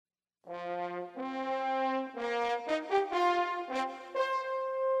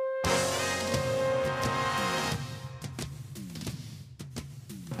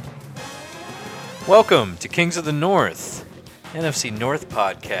Welcome to Kings of the North, NFC North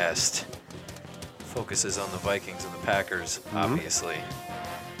podcast. Focuses on the Vikings and the Packers, obviously.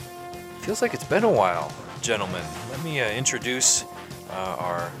 Feels like it's been a while, gentlemen. Let me introduce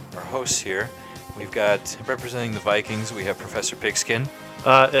our hosts here. We've got, representing the Vikings, we have Professor Pigskin.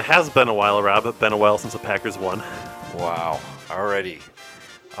 It has been a while, Rob. It's been a while since the Packers won. Wow, already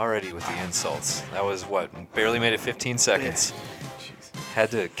with the insults. That was barely made it 15 seconds.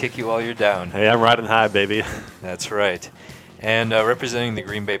 Had to kick you while you're down. Hey, I'm riding high, baby. That's right. And representing the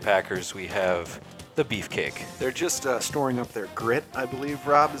Green Bay Packers, we have the Beefcake. They're just storing up their grit, I believe,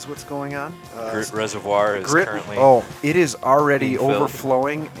 Rob, is what's going on. Grit reservoir is currently... Oh, it is already filled.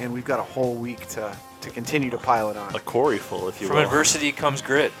 overflowing, and we've got a whole week to continue to pile it on. A quarry full, if you will. From adversity comes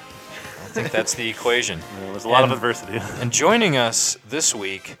grit. I think that's the equation. Yeah, there's a lot of adversity. And joining us this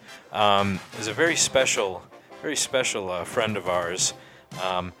week is a very special friend of ours.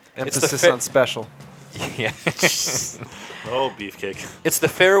 Emphasis on special. Yeah. Oh, Beefcake. It's the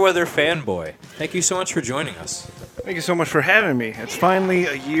Fairweather fanboy. Thank you so much for joining us. Thank you so much for having me. It's finally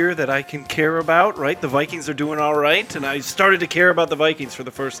a year that I can care about, right? The Vikings are doing all right, and I started to care about the Vikings for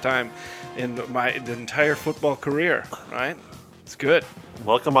the first time in the entire football career, right? It's good.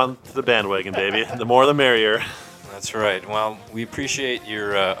 Welcome on to the bandwagon, baby. The more the merrier. That's right. Well, we appreciate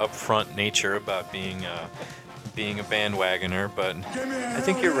your upfront nature about being a bandwagoner, but I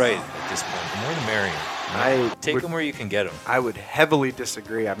think you're right at this point. The more the merrier. Take them where you can get them. I would heavily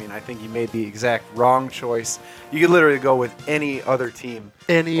disagree. I mean, I think you made the exact wrong choice. You could literally go with any other team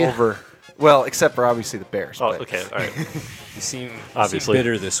over. Well, except for obviously the Bears. Oh, but. okay, all right. You seem Obviously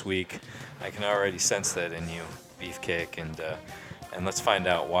bitter this week. I can already sense that in you, Beefcake, and let's find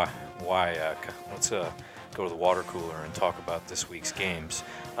out why. Let's go to the water cooler and talk about this week's games.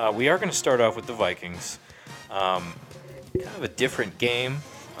 We are going to start off with the Vikings. Kind of a different game.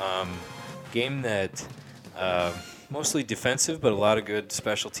 Game that mostly defensive, but a lot of good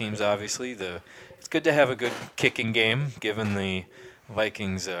special teams, obviously. It's good to have a good kicking game, given the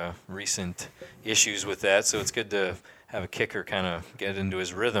Vikings' recent issues with that. So it's good to have a kicker kind of get into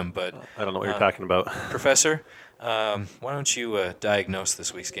his rhythm. But I don't know what you're talking about. Professor, why don't you diagnose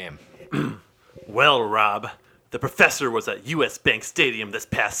this week's game? Well, Rob, the professor was at U.S. Bank Stadium this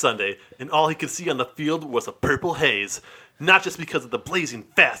past Sunday, and all he could see on the field was a purple haze. Not just because of the blazing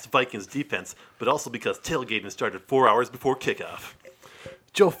fast Vikings defense, but also because tailgating started 4 hours before kickoff.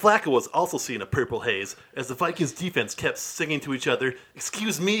 Joe Flacco was also seeing a purple haze as the Vikings defense kept singing to each other,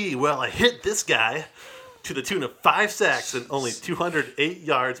 "Excuse me while I hit this guy," to the tune of 5 sacks and only 208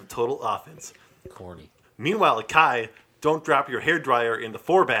 yards of total offense. Corny. Meanwhile, Kai, don't drop your hairdryer in the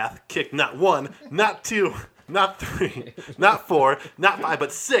forebath, kicked not 1, not 2, not 3, not 4, not 5,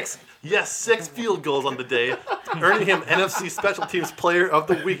 but 6. Yes, 6 field goals on the day, earning him NFC Special Teams Player of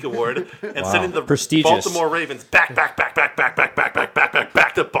the Week award and sending the Baltimore Ravens back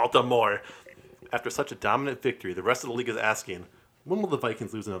to Baltimore. After such a dominant victory, the rest of the league is asking, when will the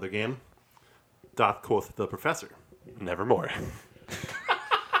Vikings lose another game? Doth quoth the professor, nevermore.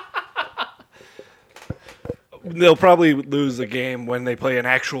 They'll probably lose a game when they play an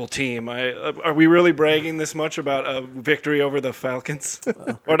actual team. Are we really bragging this much about a victory over the Falcons?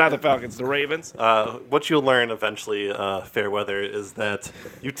 Or not the Falcons, the Ravens? What you'll learn eventually, Fairweather, is that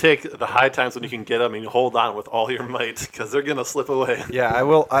you take the high times when you can get them and you hold on with all your might because they're going to slip away. Yeah, I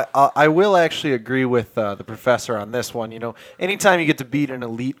will. I will actually agree with the professor on this one. You know, anytime you get to beat an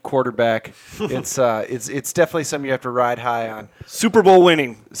elite quarterback, it's definitely something you have to ride high on. Super Bowl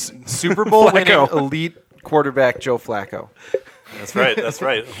winning. Super Bowl winning elite quarterback Joe Flacco. That's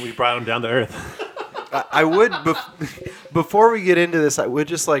right. We brought him down to earth. I would, before we get into this, I would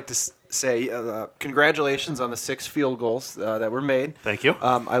just like to say congratulations on the 6 field goals that were made. Thank you.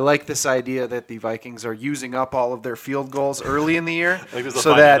 I like this idea that the Vikings are using up all of their field goals early in the year. I think there's a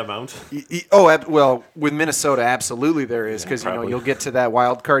finite amount. Well, with Minnesota, absolutely there is, because you'll get to that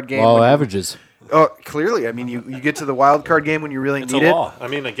wild card game. Law averages. Oh, clearly. I mean, you get to the wild card game when you really need it. I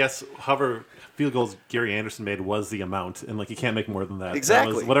mean, I guess however field goals Gary Anderson made was the amount, and you can't make more than that.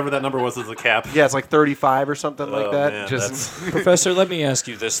 Exactly. Whatever that number was a cap. Yeah, it's like 35 or something like that. Man, Professor, let me ask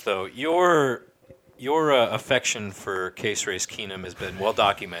you this though: your affection for Case Race Keenum has been well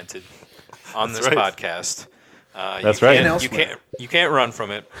documented on this podcast. That's right. You can't run from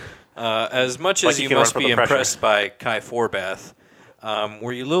it. As much as you must be impressed by Kai Forbath,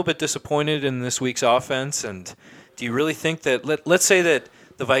 were you a little bit disappointed in this week's offense? And do you really think that let's say that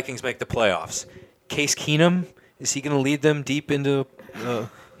the Vikings make the playoffs, Case Keenum, is he going to lead them deep into the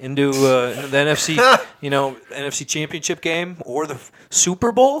NFC, NFC Championship game or the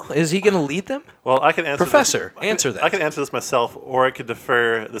Super Bowl? Is he going to lead them? Well, I can answer Professor, answer that. I can answer this myself, or I could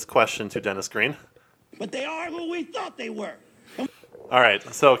defer this question to Dennis Green. but they are who we thought they were. All right,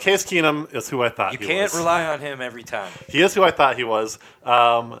 so Case Keenum is who I thought You he can't was. rely on him every time. He is who I thought he was.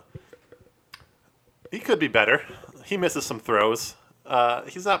 He could be better. He misses some throws.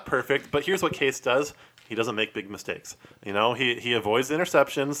 He's not perfect, but here's what Case does. He doesn't make big mistakes. You know, he avoids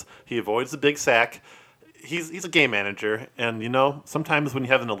interceptions. He avoids the big sack. He's a game manager, and you know sometimes when you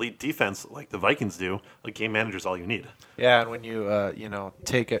have an elite defense like the Vikings do, a game manager is all you need. Yeah, and when you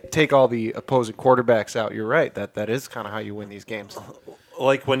take all the opposing quarterbacks out, you're right. That is kind of how you win these games.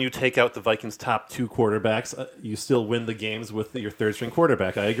 Like when you take out the Vikings' top 2 quarterbacks, you still win the games with your third-string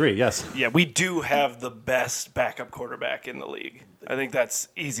quarterback. I agree. Yes. Yeah, we do have the best backup quarterback in the league. I think that's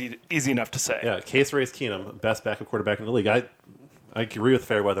easy enough to say. Yeah, Case Ray's Keenum, best backup quarterback in the league. I agree with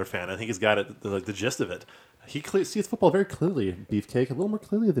Fairweather fan. I think he's got it, the gist of it. He sees football very clearly, Beefcake, a little more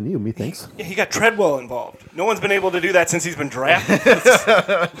clearly than you, methinks. He got Treadwell involved. No one's been able to do that since he's been drafted.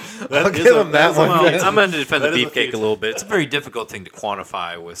 I'll give him that one. Well, I'm going to defend the That is a beefcake feat. a little bit. It's a very difficult thing to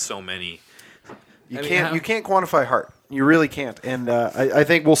quantify with so many. You I mean, can't how- you can't quantify heart. You really can't. And I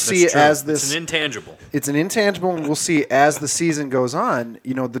think we'll see That's true. as this. It's an intangible. It's an intangible, and we'll see as the season goes on.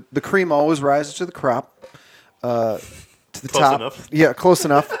 You know, the cream always rises to the crop, to the Close top. enough. Yeah, close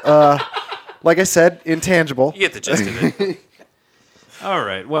enough. Like I said, intangible. You get the gist of it. All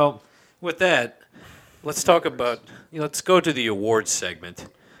right. Well, with that, let's talk about. Let's go to the awards segment.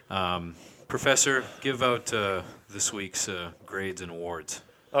 Professor, give out this week's grades and awards.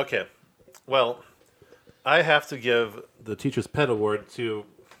 Okay. Well, I have to give the Teacher's Pet Award to,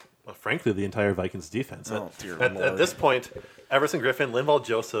 well, frankly, the entire Vikings defense. At this point, Everson Griffin, Linval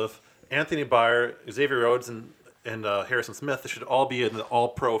Joseph, Anthony Barr, Xavier Rhodes, and Harrison Smith should all be in the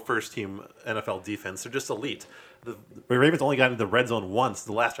all-pro first-team NFL defense. They're just elite. The Ravens only got into the red zone once,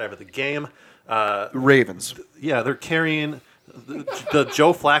 the last drive of the game. Ravens. Yeah, they're carrying the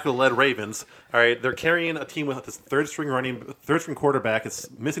Joe Flacco-led Ravens. All right, they're carrying a team with this third-string quarterback. It's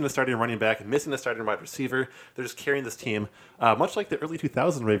missing a starting running back, missing a starting wide receiver. They're just carrying this team, much like the early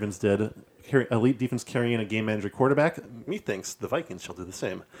 2000 Ravens did. Elite defense carrying a game manager quarterback. Methinks the Vikings shall do the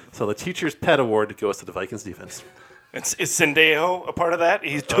same. So the Teacher's Pet Award goes to the Vikings defense. Is Sendejo a part of that?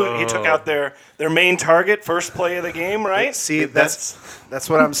 He took out their main target, first play of the game, right? See, that's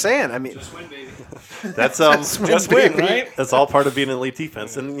what I'm saying. I mean, That's Just win, right? That's all part of being an elite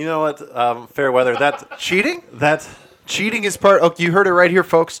defense. And you know what, Fairweather, cheating. that Cheating is part. Oh, you heard it right here,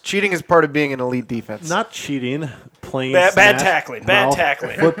 folks. Cheating is part of being an elite defense. not cheating, playing Bad smash tackling, mouth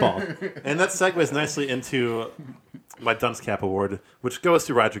tackling. football. And that segues nicely into my Dunce Cap Award, which goes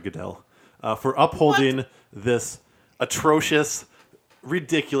to Roger Goodell for upholding this atrocious,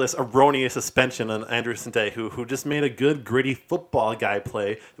 ridiculous, erroneous suspension on Andrew Sinde, who just made a good, gritty football guy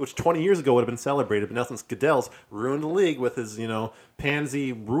play, which 20 years ago would have been celebrated. But now since Goodell's ruined the league with his,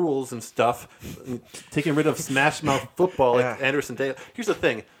 pansy rules and stuff, taking rid of smash mouth football like Andrew Sinde. Here's the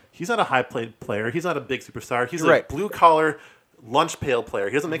thing. He's not a high-paid player. He's not a big superstar. He's Right. a blue-collar, lunch pail player.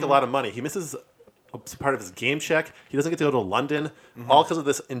 He doesn't make a lot of money. He misses a part of his game check. He doesn't get to go to London. All because of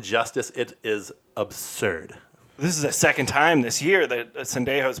this injustice. It is absurd. This is the second time this year that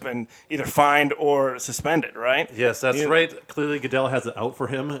Sendejo's been either fined or suspended, right? Yes, that's right. Clearly, Goodell has it out for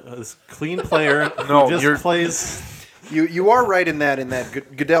him. This clean player No, who just you're- plays. You are right in that.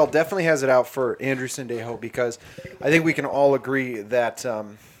 Goodell definitely has it out for Andrew Sendejo because I think we can all agree that.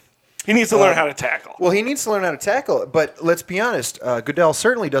 He needs to learn how to tackle. Well, he needs to learn how to tackle it. But let's be honest, Goodell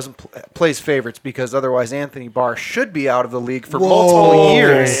certainly doesn't plays favorites because otherwise Anthony Barr should be out of the league for multiple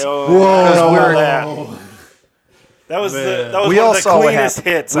years. That was one We all of the saw what cleanest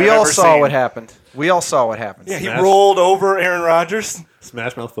happened. hits We I've all ever saw seen. what happened. We all saw what happened. Yeah, he Smash. rolled over Aaron Rodgers.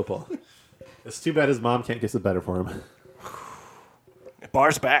 Smash mouth football. It's too bad his mom can't get it better for him.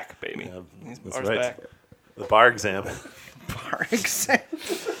 Bar's back, baby. That's Bar's right. back. The bar exam.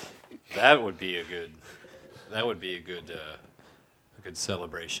 That would be a good. That would be a good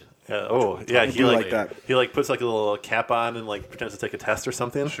celebration. Yeah. He do like that. He puts a little cap on and pretends to take a test or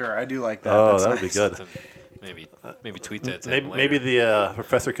something. Sure, I do like that. Oh, That's that would nice. be good. So maybe tweet that. To Maybe, him maybe later. the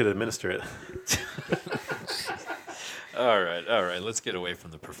professor could administer it. All right. Let's get away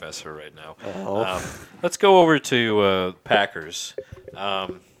from the professor right now. Oh. Let's go over to Packers.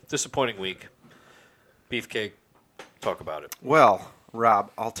 Disappointing week. Beefcake, talk about it. Well,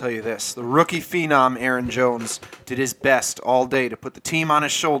 Rob, I'll tell you this. The rookie phenom, Aaron Jones, did his best all day to put the team on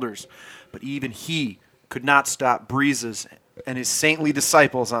his shoulders, but even he could not stop Breezes and his saintly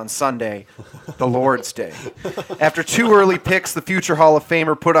disciples on Sunday, the Lord's Day. After 2 early picks, the future Hall of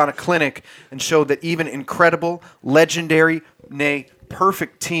Famer put on a clinic and showed that even incredible, legendary, nay,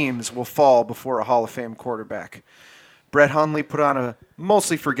 perfect teams will fall before a Hall of Fame quarterback. Brett Hundley put on a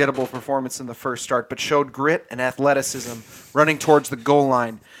mostly forgettable performance in the first start, but showed grit and athleticism running towards the goal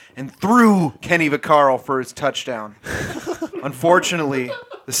line and threw Kenny Vaccaro for his touchdown. Unfortunately,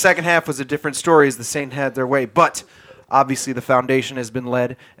 the second half was a different story as the Saints had their way, but obviously the foundation has been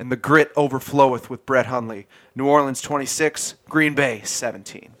led and the grit overfloweth with Brett Hundley. New Orleans 26, Green Bay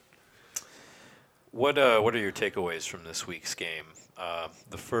 17. What are your takeaways from this week's game?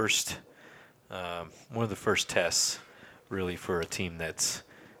 The first, one of the first tests, really, for a team that's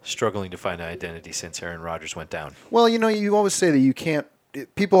struggling to find an identity since Aaron Rodgers went down. Well, you always say that you can't.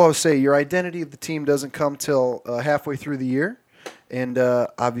 People always say your identity of the team doesn't come till halfway through the year, and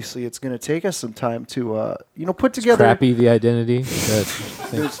obviously it's going to take us some time to put together. Crappy the identity.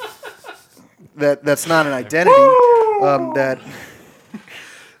 That's not an identity.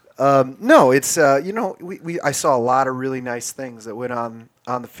 No, it's I saw a lot of really nice things that went on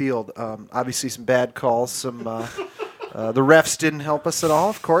the field. Obviously, some bad calls. Some the refs didn't help us at all.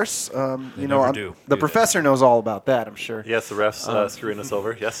 Of course, never do. The professor knows all about that. I'm sure. Yes, the refs screwing us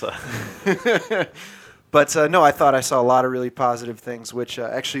over. Yes. But no, I thought I saw a lot of really positive things, which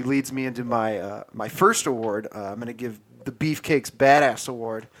actually leads me into my first award. I'm going to give the Beefcake's Badass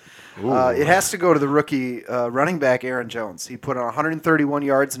Award. It has to go to the rookie running back, Aaron Jones. He put on 131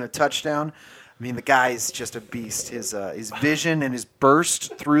 yards and a touchdown. I mean, the guy is just a beast. His vision and his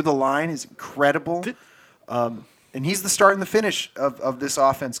burst through the line is incredible. And he's the start and the finish of this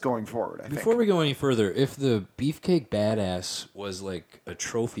offense going forward, I think. Before we go any further, if the Beefcake Badass was like a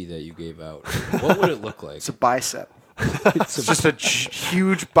trophy that you gave out, what would it look like? It's a bicep. It's just a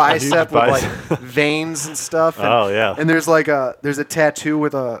huge bicep with like veins and stuff. And, Oh, yeah. And there's a tattoo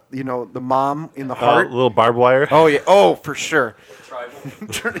with the mom in the A heart. little barbed wire. Oh yeah. Oh, for sure.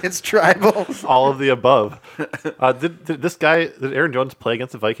 It's tribal. All of the above. Did Aaron Jones play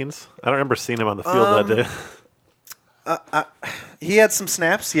against the Vikings? I don't remember seeing him on the field that day. He had some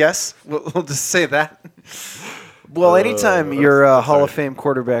snaps. Yes, we'll just say that. Well, anytime your Hall of Fame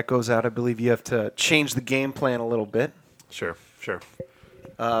quarterback goes out, I believe you have to change the game plan a little bit. Sure.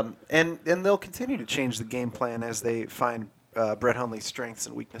 And they'll continue to change the game plan as they find Brett Hundley's strengths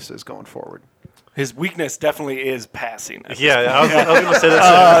and weaknesses going forward. His weakness definitely is passing. Yeah, I was going to say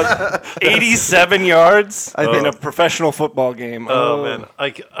that. 87 yards in a professional football game. Oh, man.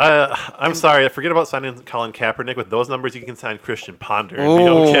 I'm sorry. I forget about signing Colin Kaepernick. With those numbers, you can sign Christian Ponder and be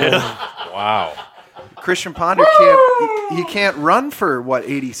okay. Wow. Christian Ponder can't run for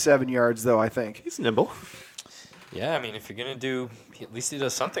 87 yards though. I think He's nimble. Yeah, I mean, if you're going to do, at least he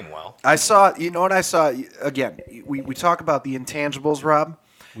does something well. I saw. You know what I saw again? We talk about the intangibles, Rob.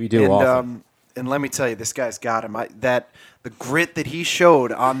 We do and, often. And let me tell you, this guy's got him. The grit that he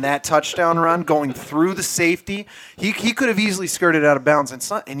showed on that touchdown run, going through the safety, he could have easily skirted out of bounds.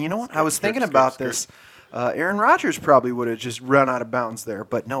 And you know what? I was thinking about this. Aaron Rodgers probably would have just run out of bounds there,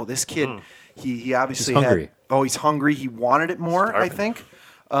 but no, this kid, he obviously He's hungry. he's hungry. He wanted it more, I think.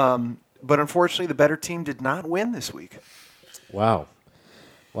 But unfortunately, the better team did not win this week. Wow.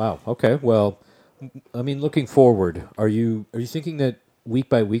 Okay. Well, I mean, looking forward, are you thinking that week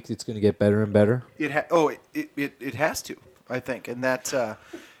by week it's going to get better and better? It has to, I think, and that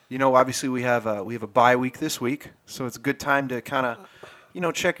obviously we have a bye week this week, so it's a good time to kind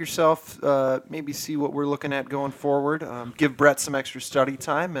of check yourself, maybe see what we're looking at going forward. Give Brett some extra study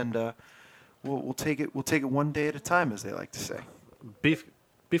time, and we'll take it one day at a time, as they like to say.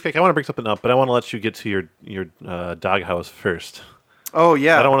 Beefcake, I want to bring something up, but I want to let you get to your doghouse first. Oh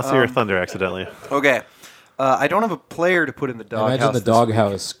yeah, I don't want to see your thunder accidentally. Okay. I don't have a player to put in the doghouse. Imagine the this week.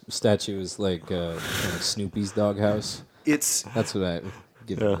 doghouse statue is like Snoopy's doghouse. That's what I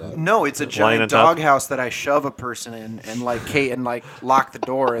give it that. No, it's a Lying on giant top? doghouse that I shove a person in and lock the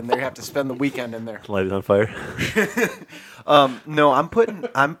door, and they have to spend the weekend in there. Light it on fire. No, I'm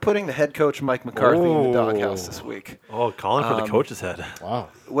putting the head coach Mike McCarthy in the doghouse this week. Oh, calling for the coach's head. Wow.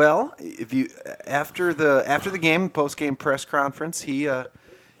 Well, if you after the game, post game press conference,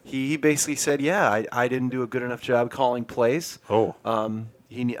 he basically said, "Yeah, I didn't do a good enough job calling plays. Oh.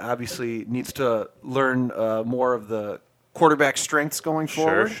 He obviously needs to learn more of the quarterback strengths going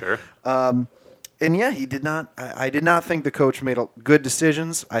forward." Sure. And yeah, he did not. I did not think the coach made good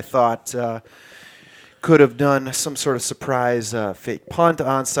decisions. I thought could have done some sort of surprise fake punt,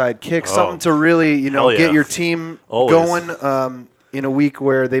 onside kick, something to really Hell yeah. get your team Always. going in a week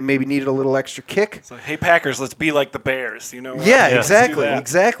where they maybe needed a little extra kick. So, hey, Packers, let's be like the Bears. Yeah, Let's do that.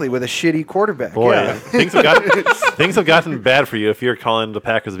 exactly, with a shitty quarterback. Boy, yeah. things have gotten bad for you if you're calling the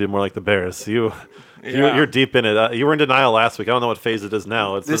Packers to be more like the Bears. You're deep in it. You were in denial last week. I don't know what phase it is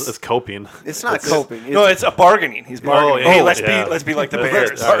now. It's coping. It's not coping. No, it's a bargaining. He's bargaining. yeah. Hey, Oh, let's yeah. be like the That's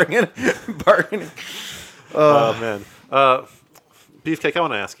Bears. it. bargaining. Oh man. Beefcake, I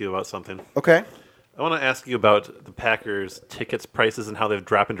want to ask you about something. Okay. I want to ask you about the Packers tickets prices and how they've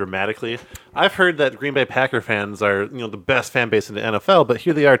dropped dramatically. I've heard that Green Bay Packer fans are, the best fan base in the NFL, but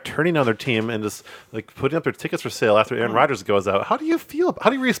here they are turning on their team and just like putting up their tickets for sale after Aaron Rodgers goes out. How do you feel? How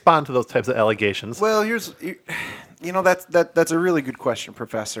do you respond to those types of allegations? Well, that's a really good question,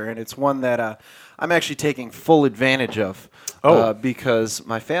 Professor, and it's one that I'm actually taking full advantage of. Because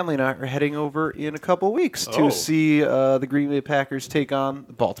my family and I are heading over in a couple of weeks to see the Green Bay Packers take on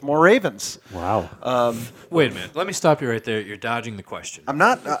the Baltimore Ravens. Wow. Wait a minute. Let me stop you right there. You're dodging the question. I'm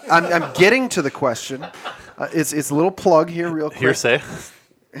not. I'm getting to the question. It's a little plug here, real quick. Hearsay.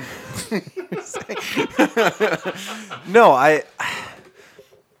 No,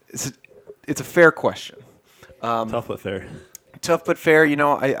 It's a fair question. Tough but fair. Tough but fair.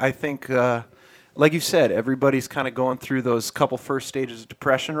 I think. Like you said, everybody's kind of going through those couple first stages of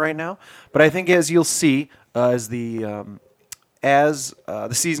depression right now. But I think as you'll see, as the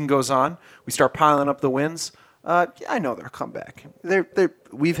season goes on, we start piling up the wins. I know they'll come back.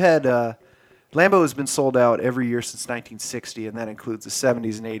 We've had Lambeau has been sold out every year since 1960, and that includes the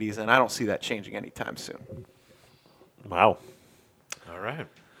 70s and 80s, and I don't see that changing anytime soon. Wow. All right.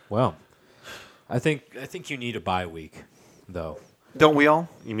 Well, I think you need a bye week, though. Don't we all?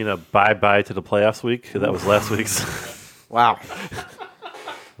 You mean a bye-bye to the playoffs week? That was last week's. Wow.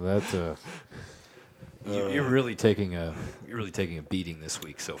 That's you're really taking a beating this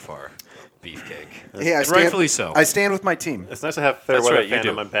week so far, Beefcake. Yeah, rightfully so. I stand with my team. It's nice to have fair That's weather right, you fans do.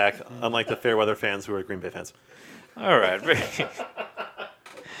 on my back, unlike the fair weather fans who are Green Bay fans. All right.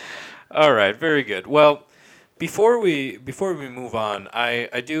 All right. Very good. Well, before we move on,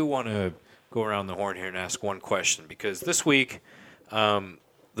 I do want to go around the horn here and ask one question, because this week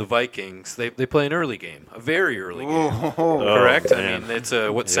the Vikings they play an early game, a very early game. Correct? I mean, it's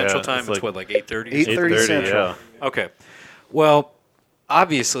Central Time? It's like 8:30. 8:30 Central. Yeah. Okay. Well,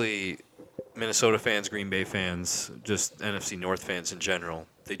 obviously, Minnesota fans, Green Bay fans, just NFC North fans in general,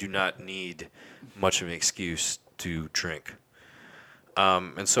 they do not need much of an excuse to drink.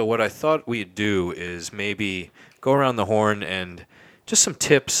 And so what I thought we'd do is maybe go around the horn and just some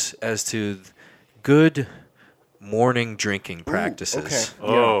tips as to good morning drinking practices.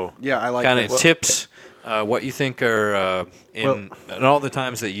 Okay. Oh. Yeah, I like Kind that. of tips, what you think are in all the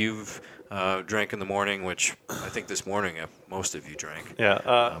times that you've drank in the morning, which I think this morning most of you drank.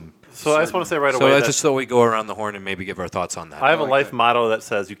 Yeah. So I just want to say right So away that's that just so we go around the horn and maybe give our thoughts on that. I have a life motto that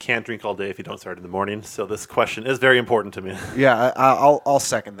says you can't drink all day if you don't start in the morning. So this question is very important to me. Yeah, I'll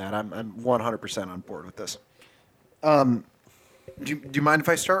second that. I'm 100% on board with this. Do you mind if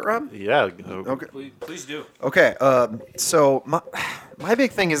I start, Rob? Yeah. Okay. Please do. Okay. So my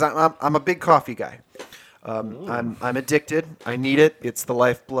big thing is I'm a big coffee guy. I'm addicted. I need it. It's the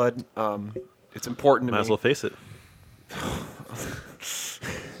lifeblood. It's important to Might me. as well face it.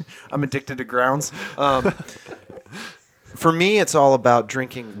 I'm addicted to grounds. For me, it's all about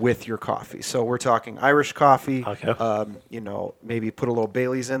drinking with your coffee. So we're talking Irish coffee. Okay. Maybe put a little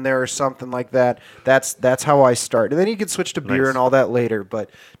Bailey's in there or something like that. That's how I start. And then you can switch to beer Nice. and all that later. But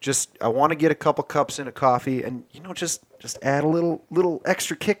just I want to get a couple cups in a coffee, and just add a little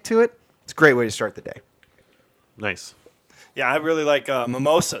extra kick to it. It's a great way to start the day. Nice. Yeah, I really like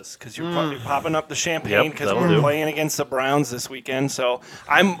mimosas because you're popping up the champagne Yep, because that'll we're do. playing against the Browns this weekend. So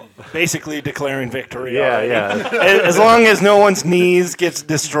I'm basically declaring victory. Yeah, already. yeah. As long as no one's knees gets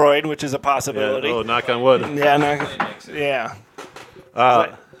destroyed, which is a Yeah. possibility. Oh, knock on wood. Yeah.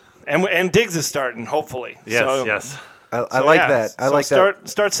 And Diggs is starting, hopefully. Yes, So- yes. I like that. I so like that.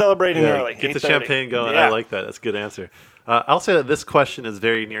 Start celebrating early. Get the 8:30. champagne going. Yeah. I like that. That's a good answer. I'll say that this question is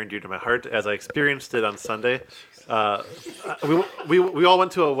very near and dear to my heart, as I experienced it on Sunday. We all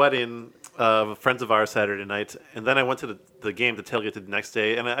went to a wedding of friends of ours Saturday night, and then I went to the game to tailgate the next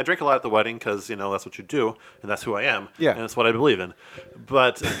day. And I drank a lot at the wedding because that's what you do, and that's who I am. Yeah. And that's what I believe in.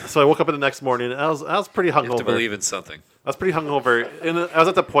 But so I woke up in the next morning, and I was pretty hungover. You have to believe in something. I was pretty hungover, and I was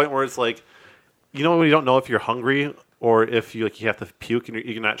at the point where it's like, when you don't know if you're hungry or if you have to puke and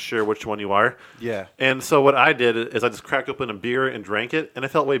you're not sure which one you are. Yeah. And so what I did is I just cracked open a beer and drank it, and I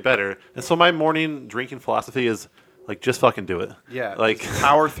felt way better. And so my morning drinking philosophy is just fucking do it. Yeah, Just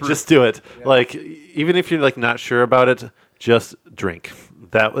power through. Just do it. Yeah. Even if you're not sure about it, just drink.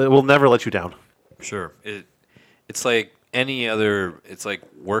 That it will never let you down. Sure. It's like any other. It's like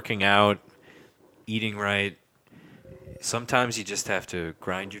working out, eating right. Sometimes you just have to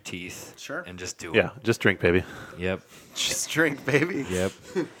grind your teeth. Sure. And just do it. Yeah, just drink, baby. Yep. Just drink, baby. Yep.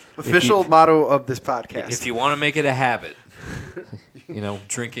 Official motto of this podcast. If you want to make it a habit,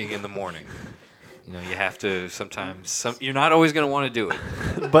 drinking in the morning. You know, you have to sometimes. You're not always going to want to do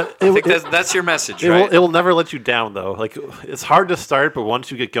it. But I think that's your message, it right? will never let you down, though. Like, it's hard to start, but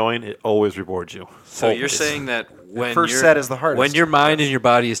once you get going, it always rewards you. So you're Always. saying that when first your- set is the hardest. When your mind and your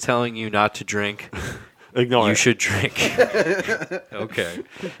body is telling you not to drink, Ignore you it. should drink. Okay.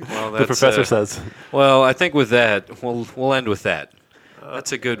 Well, that's, The professor says. Well, I think with that, we'll end with that.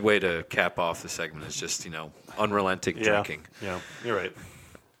 That's a good way to cap off the segment. It's just, unrelenting drinking. Yeah, you're right.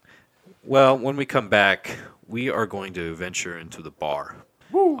 Well, when we come back, we are going to venture into the bar.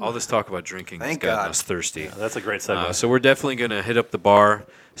 All this talk about drinking has Thank gotten God. us thirsty. That's a great segment. So we're definitely going to hit up the bar.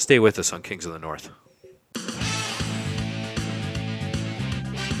 Stay with us on Kings of the North.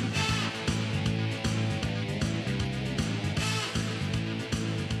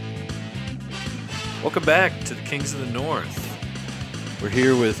 Welcome back to the Kings of the North. We're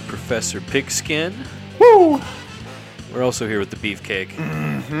here with Professor Pigskin. Woo! We're also here with the Beefcake.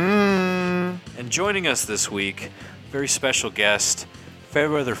 Mm-hmm. And joining us this week, very special guest,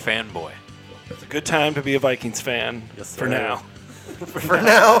 Fairweather Fanboy. It's a good time to be a Vikings fan Yes, for sir. now. For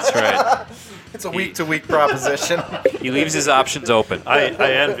now, That's right. it's a week-to-week proposition. He leaves his options open. I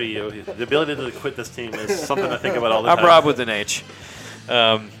envy you. The ability to quit this team is something I think about all the I'm time. Rob with an H.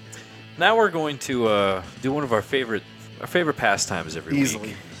 Now we're going to do one of our favorite pastimes every Easily.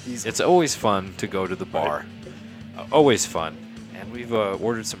 week. Easily. It's always fun to go to the bar. Always fun. And we've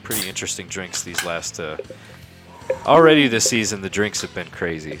ordered some pretty interesting drinks these last. Already this season, the drinks have been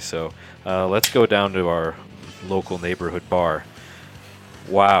crazy. So let's go down to our local neighborhood bar.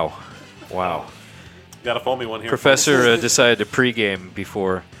 Wow. Got a foamy one here. Professor decided to pregame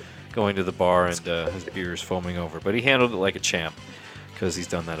before going to the bar, and his beer is foaming over. But he handled it like a champ because he's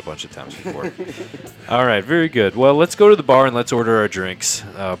done that a bunch of times before. All right, very good. Well, let's go to the bar and let's order our drinks.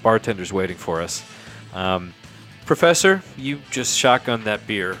 Bartender's waiting for us. Professor, you just shotgunned that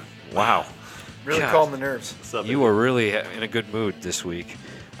beer. Wow. Really God. calm the nerves. What's up, You baby? were really in a good mood this week.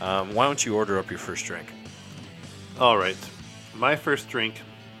 Why don't you order up your first drink? All right. My first drink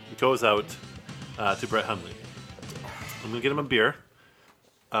goes out to Brett Hundley. I'm going to get him a beer.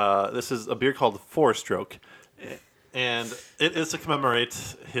 This is a beer called Four Stroke. And it is to commemorate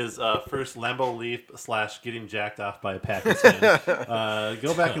his first Lambeau Leap / getting jacked off by a Packers fan.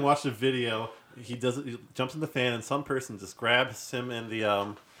 Go back and watch the video. He jumps in the fan, and some person just grabs him in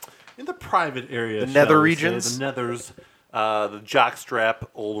the private area. The nether shall we say, regions? the nethers, the jockstrap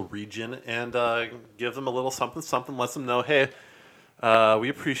old region, and gives them a little something, lets them know, hey, we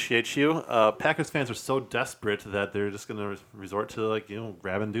appreciate you. Packers fans are so desperate that they're just going to resort to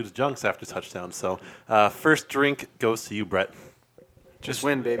grabbing dudes' junks after touchdowns. So first drink goes to you, Brett. Just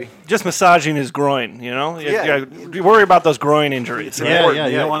win, baby. Just massaging his groin, you know? Yeah. You worry about those groin injuries. Yeah, important,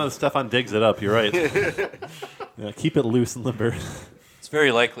 you yeah. don't want to Stefan Diggs it up. You're right. Yeah, keep it loose and limber. It's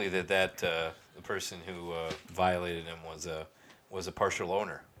very likely that the person who violated him was a partial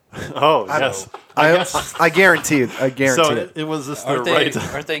owner. Oh, yes. I guarantee it. I guarantee So it. it was just the Aren't they,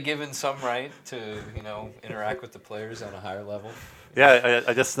 right. aren't they given some right to interact with the players on a higher level? Yeah,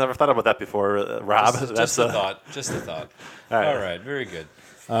 I just never thought about that before, Rob. Just a thought. Just a thought. All right, very good.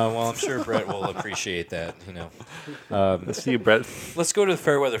 Well, I'm sure Brett will appreciate that. Let's see you, Brett. Let's go to the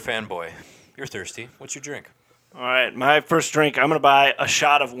Fairweather Fanboy. You're thirsty. What's your drink? All right, my first drink, I'm going to buy a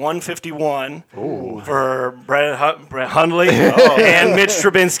shot of 151 for Brett Hundley and Mitch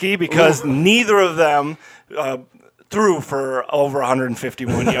Trubinsky because neither of them threw for over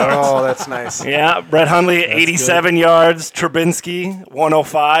 151 yards. Oh, that's nice. Yeah, Brett Hundley, 87 yards. Trubinsky,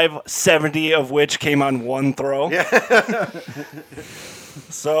 105, 70 of which came on one throw.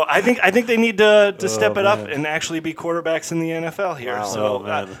 So I think they need to step it up and actually be quarterbacks in the NFL here. Wow. So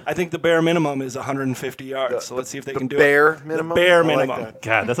man. I think the bare minimum is 150 yards. So let's see if they can do bare it. minimum? The bare I like minimum. that.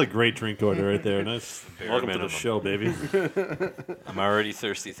 God, that's a great drink order right there. Nice. Welcome minimum. to the show, baby. I'm already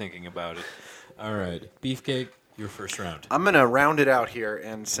thirsty thinking about it. All right, Beefcake, your first round. I'm going to round it out here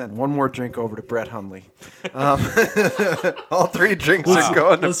and send one more drink over to Brett Hundley. All three drinks are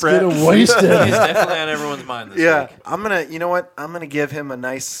going to Brett. He's definitely on everyone's mind this Yeah, week. I'm going to, you know what? I'm going to give him a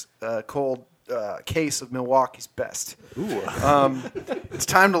nice cold case of Milwaukee's best. It's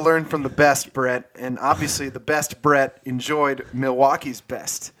time to learn from the best, Brett. And obviously the best Brett enjoyed Milwaukee's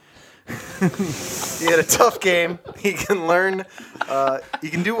best. He had a tough game. He can learn. He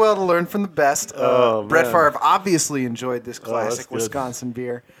can do well to learn from the best. Brett man. Favre obviously enjoyed this classic that's good. Wisconsin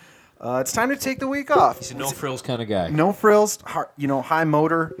beer. It's time to take the week off. He's a no frills kind of guy. No frills, high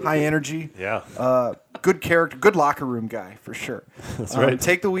motor, high energy. Yeah. Good character, good locker room guy for sure. That's right.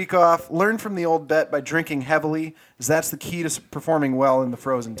 Take the week off. Learn from the old bet by drinking heavily, as that's the key to performing well in the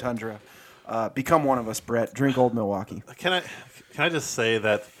frozen tundra. Become one of us, Brett. Drink Old Milwaukee. Can I just say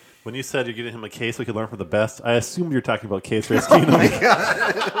that When you said you're getting him a case we could learn from the best, I assumed you were talking about Case Keenum. Oh my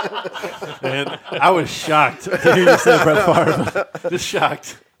God. And I was shocked to hear you say Brett Favre. Just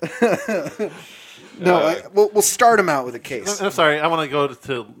shocked. No, we'll start him out with a case. I'm sorry. I want to go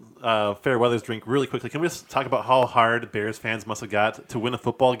to Fairweather's drink really quickly. Can we just talk about how hard Bears fans must have got to win a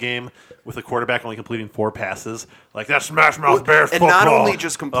football game with a quarterback only completing 4 passes? Like, that's Smash Mouth Bears And football. not only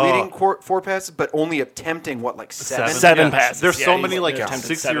just completing 4 passes, but only attempting, seven? Seven passes. There's Yeah, so he's many like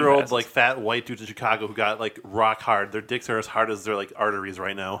attempted 6-year-old 7 like fat white dudes in Chicago who got like rock hard. Their dicks are as hard as their like arteries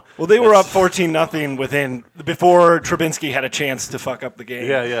right now. Well, they were up 14-0 before Trubinsky had a chance to fuck up the game.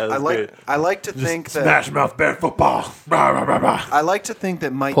 Yeah, that's great. I like to think that Smash Mouth Bear football. Rah, rah, rah, rah. I like to think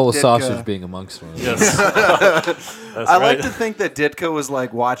that Mike Polish Ditka, sausage being amongst one. Yes. That's I right. like to think that Ditka was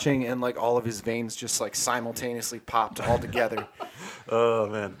like watching and like all of his veins just like simultaneously popped all together. Oh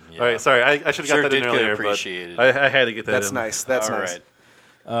man. Yeah. All right, sorry. I should have Sure got that in did earlier, appreciate it. but I had to get that That's in. nice. That's All nice.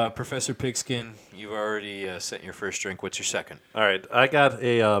 right. Professor Pigskin, you've already sent your first drink. What's your second? All right, I got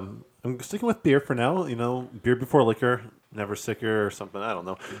a. I'm sticking with beer for now. You know, beer before liquor, never sicker or something. I don't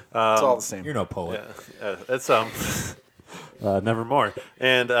know. It's all the same. You're no poet. It's nevermore.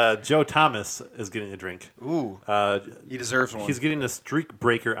 And Joe Thomas is getting a drink. Ooh, he deserves one. He's getting a Streak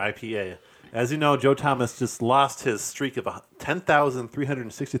Breaker IPA. As you know, Joe Thomas just lost his streak of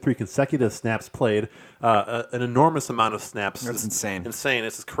 10,363 consecutive snaps played, an enormous amount of snaps. That's insane. Insane.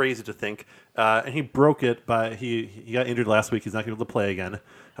 It's just crazy to think. And he broke it by he got injured last week. He's not going to be able to play again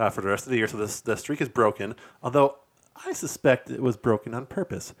for the rest of the year. So the streak is broken. Although I suspect it was broken on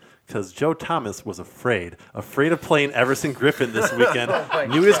purpose because Joe Thomas was afraid of playing Everson Griffin this weekend.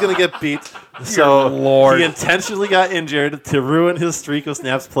 Knew he was going to get beat. So he intentionally got injured to ruin his streak of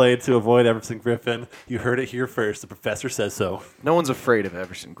snaps played to avoid Everson Griffin. You heard it here first. The professor says so. No one's afraid of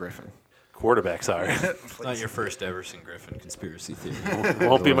Everson Griffin. Quarterbacks are. Not your first Everson Griffin conspiracy theory.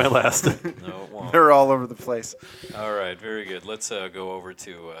 Won't be my last. No, it won't. They're all over the place. All right, very good. Let's go over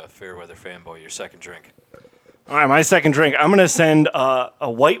to Fairweather Fanboy, your second drink. All right, my second drink. I'm going to send a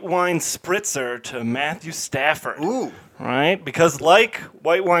white wine spritzer to Matthew Stafford. Ooh. Right? Because like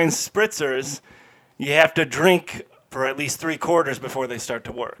white wine spritzers, you have to drink for at least 3 quarters before they start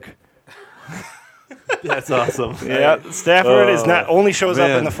to work. That's awesome. Yeah, Stafford is not only shows up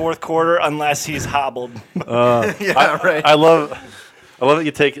man. in the 4th quarter unless he's hobbled. Yeah, right. I love that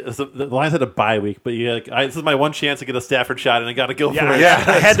you take the Lions had a bye week, but you this is my one chance to get a Stafford shot, and I got to go for it.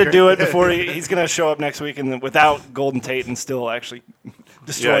 I had to do it before he's going to show up next week and without Golden Tate and still actually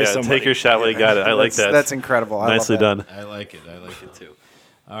destroy somebody. Take your shot while you got it. I like that. That's incredible. I Nicely love that. done. I like it. I like it too.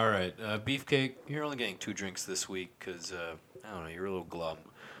 All right, Beefcake, you're only getting 2 drinks this week because, I don't know, you're a little glum.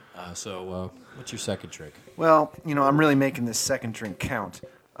 So what's your second drink? Well, I'm really making this second drink count.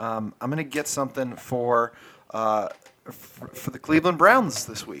 I'm going to get something for the Cleveland Browns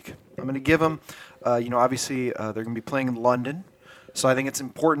this week. I'm going to give them, obviously they're going to be playing in London, so I think it's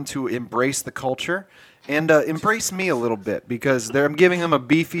important to embrace the culture and embrace me a little bit because I'm giving them a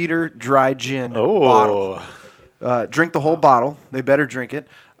Beefeater dry gin bottle. Drink the whole bottle. They better drink it.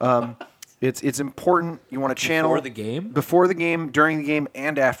 It's important. You want to channel before the game, during the game,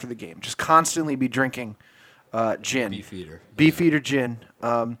 and after the game. Just constantly be drinking gin. Beefeater gin.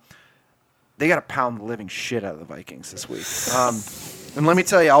 They got to pound the living shit out of the Vikings this week. And let me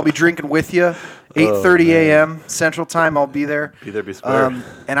tell you, I'll be drinking with you. 8:30 a.m. Central Time. I'll be there. Be there, be square.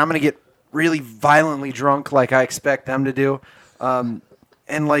 And I'm gonna get really violently drunk, like I expect them to do, and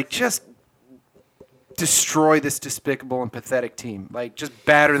like just destroy this despicable and pathetic team. Like, just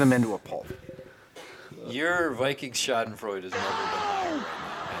batter them into a pulp. Your Vikings Schadenfreude has never been higher right now,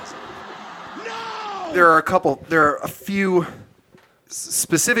 has it? There are a few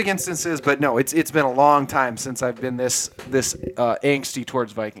specific instances, but no, it's been a long time since I've been this angsty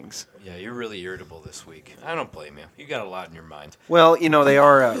towards Vikings. Yeah, you're really irritable this week. I don't blame you. You got a lot in your mind. Well, they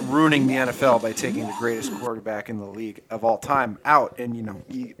are ruining the NFL by taking the greatest quarterback in the league of all time out, and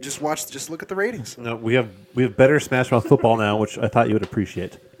you just look at the ratings. No, we have better Smash Mouth football now, which I thought you would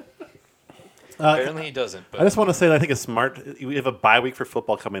appreciate. Apparently he doesn't. But I just want to say that I think it's smart. We have a bye week for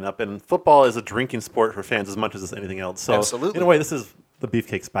football coming up, and football is a drinking sport for fans as much as anything else. So, Absolutely. in a way, this is the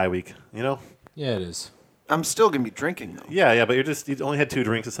Beefcake's bye week. Yeah, it is. I'm still gonna be drinking though. Yeah, but you only had 2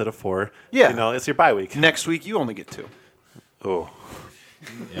 drinks instead of 4. Yeah. It's your bye week. Next week you only get 2. Oh,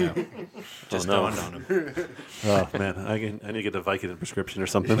 yeah, just no. dawned on him. oh man, I need to get a Vicodin prescription or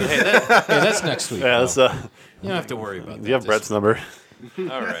something. Hey, that's next week. Yeah, though. You don't have to worry about that. Do you have Brett's number?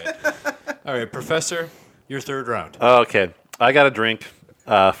 All right, Professor, your third round. Okay, I got a drink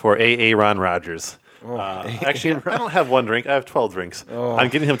for A.A. Ron Rodgers. Actually, I don't have one drink. I have 12 drinks. I'm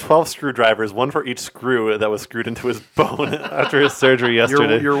getting him 12 screwdrivers, one for each screw that was screwed into his bone after his surgery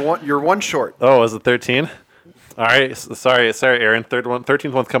yesterday. You're one short. Oh, was it 13? All right. Sorry, Aaron.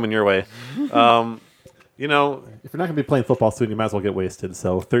 13th one's coming your way. You know, If you're not going to be playing football soon, you might as well get wasted.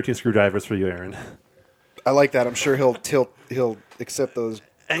 So 13 screwdrivers for you, Aaron. I like that. I'm sure he'll accept those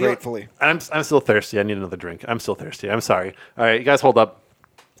and you know, gratefully. I'm still thirsty. I need another drink. I'm still thirsty. I'm sorry. All right, you guys, hold up.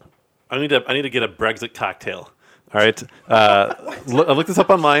 I need to get a Brexit cocktail. All right. I looked this up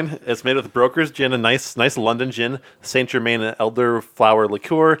online. It's made with Broker's gin, a nice London gin, Saint Germain elderflower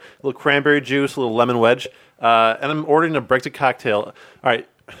liqueur, a little cranberry juice, a little lemon wedge, and I'm ordering a Brexit cocktail. All right.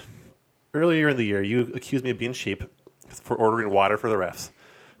 Earlier in the year, you accused me of being cheap for ordering water for the refs.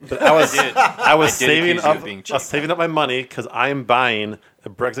 But I was saving up my money because I'm buying a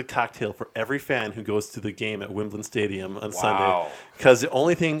Brexit cocktail for every fan who goes to the game at Wimbledon Stadium on Sunday. Because the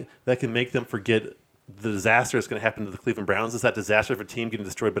only thing that can make them forget the disaster that's going to happen to the Cleveland Browns is that disaster of a team getting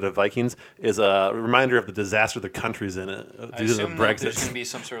destroyed by the Vikings is a reminder of the disaster the country's in due to the Brexit. There's going to be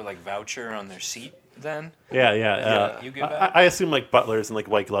some sort of like voucher on their seat then. Yeah. You give that? I assume like butlers and like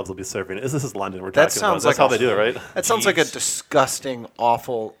white gloves will be serving it. This is London. We're That talking sounds about. That's like how they do it, right? That sounds like a Jeez. disgusting,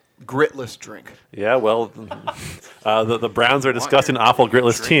 awful, gritless drink. Yeah. Well, the Browns are a disgusting, awful,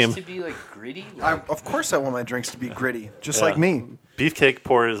 gritless team. To be like gritty. Of course, I want my drinks to be gritty, just Yeah. like me. Beefcake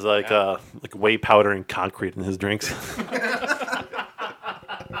pours like whey powder and concrete in his drinks.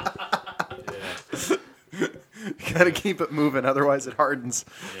 You gotta keep it moving, otherwise it hardens.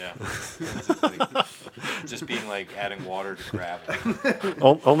 Yeah. Just being like adding water to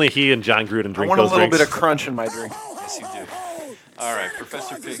gravel. Only he and John Gruden I drink want a those little drinks. bit of crunch in my drink. Yes, you do. All right,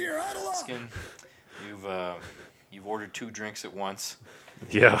 Professor Pigskin, you've ordered 2 drinks at once.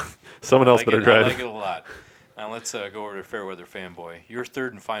 Yeah, someone else better I drive. like it a lot. Now let's go over to Fairweather Fanboy. Your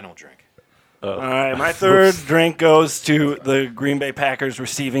third and final drink. All right, my third drink goes to the Green Bay Packers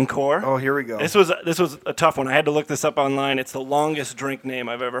receiving corps. Oh, here we go. This was a tough one. I had to look this up online. It's the longest drink name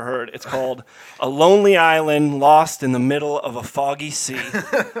I've ever heard. It's called A Lonely Island Lost in the Middle of a Foggy Sea.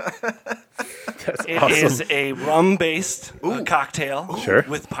 It is a rum-based cocktail Sure.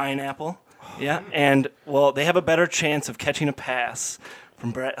 with pineapple. Yeah, and, well, they have a better chance of catching a pass from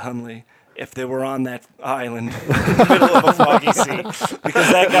Brett Hundley if they were on that island in the middle of a foggy sea.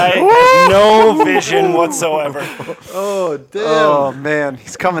 Because that guy has no vision whatsoever. Oh, damn. Oh, man.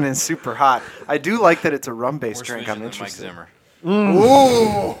 He's coming in super hot. I do like that it's a rum-based Worse drink. vision I'm than Mike interested. Zimmer.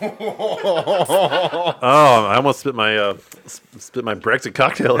 Oh, I almost spit my Brexit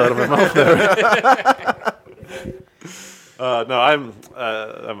cocktail out of my mouth there. No, I'm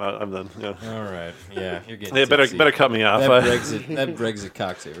done. Yeah. All right. Yeah, you're getting Hey, tipsy. better cut me off. That Brexit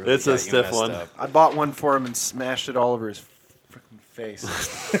cocktail. Really It's a got you stiff messed one. up. I bought one for him and smashed it all over his freaking face.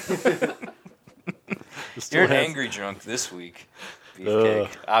 You're an angry drunk this week, Beefcake.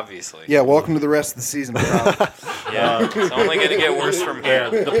 Obviously. Yeah, welcome to the rest of the season, Rob. Yeah. It's only going to get worse from here.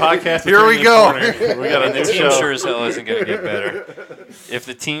 The podcast. Here we go. We got a And the new team show. sure as hell isn't going to get better. If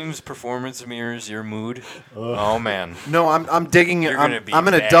the team's performance mirrors your mood, oh man. No, I'm digging it. You're I'm gonna be going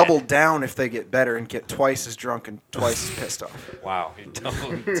to bad. double down if they get better and get twice as drunk and twice as pissed off. Wow. You're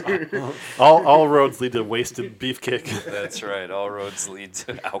doubling All roads lead to wasted beefcake. That's right. All roads lead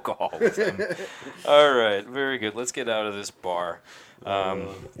to alcoholism. All right. Very good. Let's get out of this bar.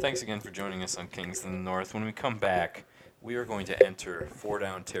 Thanks again for joining us on Kings in the North. When we come back, we are going to enter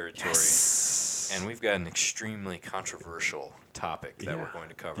 4-down territory. And we've got an extremely controversial topic that we're going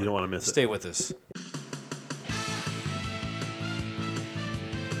to cover. You don't want to miss it. Stay with us.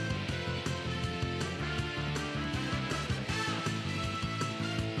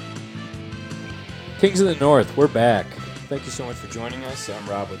 Kings of the North, we're back. Thank you so much for joining us. I'm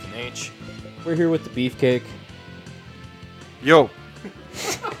Rob with an H. We're here with the Beefcake. Yo,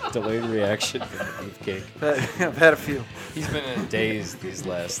 Delayed reaction from the Beefcake. I've had a few. He's been in a daze these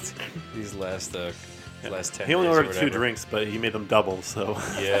last 10 He only days or ordered 2 whatever. drinks, but he made them double. So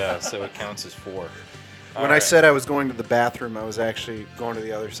Yeah, so it counts as 4. All When I right. said I was going to the bathroom, I was actually going to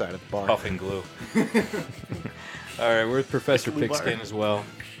the other side of the bar. Puffing glue. All right, we're with Professor Pigskin as well.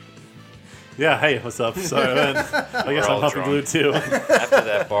 yeah, hey, what's up? Sorry, man. I guess all I'm huffing drunk. glue too. After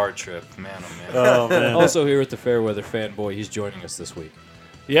that bar trip, man, oh man. Oh man. Also here with the Fairweather Fanboy, he's joining us this week.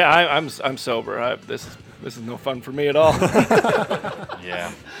 Yeah, I'm sober. This is no fun for me at all.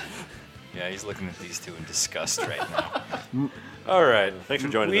 Yeah. Yeah, he's looking at these two in disgust right now. All right. Thanks for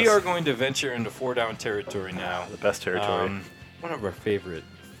joining We us. are going to venture into 4-down territory now. The best territory. One of our favorite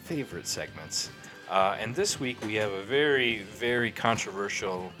segments. And this week we have a very, very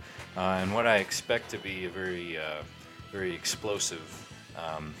controversial and what I expect to be a very, very explosive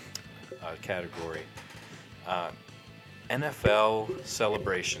category. NFL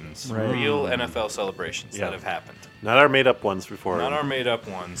celebrations, Right. real NFL celebrations Yeah. that have happened. Not our made-up ones before. Not our made-up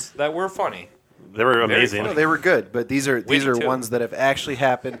ones that were funny. They were Very amazing. No, they were good, but these are Witty, too. ones that have actually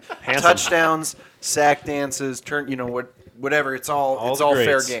happened. Handsome. Touchdowns, sack dances, whatever. It's all the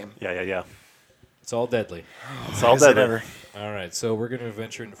fair greats. game. Yeah. It's all deadly. It's all Is it dead. ever? All right, so we're going to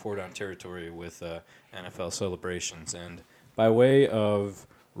venture into four down territory with NFL celebrations, and by way of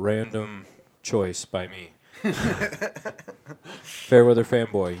random choice by me, Fairweather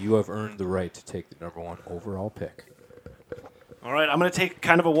fanboy, you have earned the right to take the number 1 overall pick. All right, I'm going to take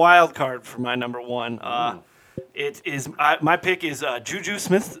kind of a wild card for my number 1. It is my pick is Juju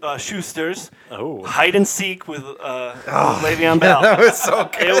Smith-Schuster's hide and seek with Le'Veon Bell. That was so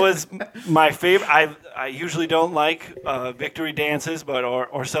good. It was my favorite. I usually don't like victory dances,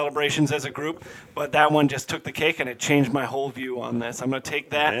 or celebrations as a group, but that one just took the cake and it changed my whole view on this. I'm going to take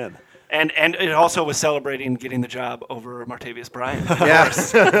that. Man. And it also was celebrating getting the job over Martavius Bryant.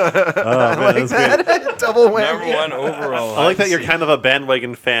 Yes. Oh, man, that's great. Double whammy. Number 1 overall. I like that you're kind of a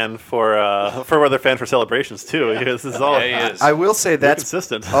bandwagon fan for weather fan for celebrations too. Because this is all Yeah, he is. I will say that's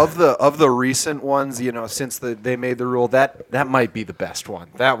consistent. of the recent ones. Since they made the rule, that might be the best one.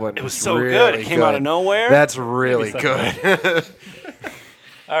 That one. It was so really good. It came out of good. nowhere. That's really good.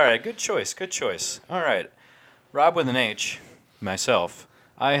 All right, good choice. All right, Rob with an H, myself.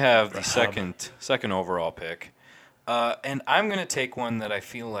 I have the second overall pick, and I'm going to take one that I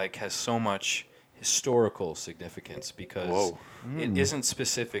feel like has so much historical significance because it isn't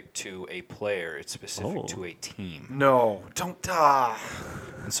specific to a player; it's specific to a team. No, don't.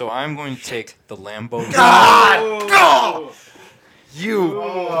 And so I'm going to take the Lambeau.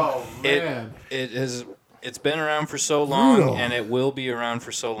 It's been around for so long, and it will be around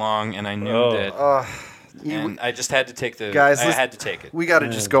for so long, and I knew that. And I just had to take the. Guys, I had to take it. We got to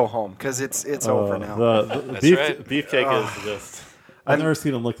just go home because it's over now. The That's beef, right. Beefcake is just. I've never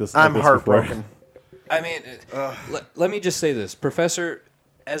seen him look this. I'm like this before. heartbroken. I mean, let me just say this, Professor.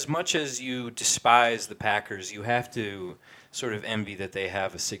 As much as you despise the Packers, you have to sort of envy that they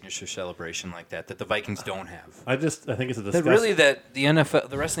have a signature celebration like that the Vikings don't have. I think it's a That disgust. really that the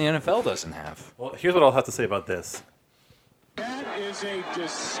rest of the NFL doesn't have. Well, here's what I'll have to say about this. That is a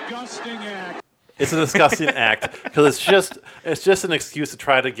disgusting act. It's a disgusting act because it's just an excuse to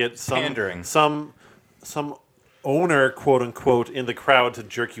try to get Pandering. some owner, quote unquote, in the crowd to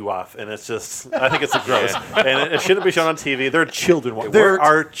jerk you off, and it's just I think it's gross, and it shouldn't be shown on TV. There are children. There worked.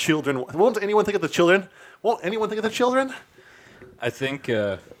 are children. Won't anyone think of the children? Won't anyone think of the children? I think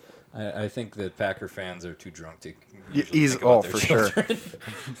I think that Packer fans are too drunk to. usually He's think about their for sure. children.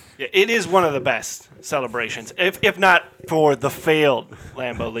 Yeah, it is one of the best celebrations, if not for the failed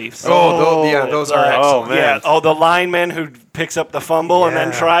Lambeau Leafs. Those are excellent. man. Yeah. The lineman who picks up the fumble and then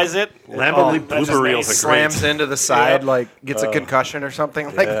Yeah. tries it. Lambeau Leaf that's blooper just reels are great. Slams into the side, Yeah. gets a concussion or something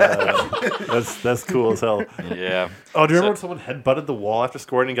like that. That's cool as hell. Yeah. Oh, do you remember when someone headbutted the wall after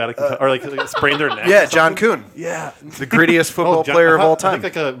scoring and got a or sprained their neck? Yeah, or John something? Kuhn, Yeah. the grittiest football John- player of all I time.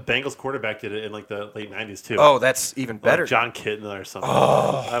 think a Bengals quarterback did it in the late '90s too. Oh, that's even better. Like John Kitna or something.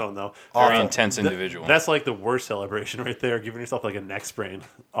 I don't know. Very intense individual. That's like the worst celebration right there, giving yourself like a neck sprain.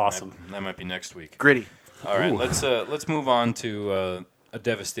 Awesome. That might be next week. Gritty. All right, let's move on to a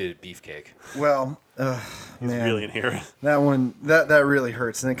devastated beefcake. Well, He's man, really in here. that one that really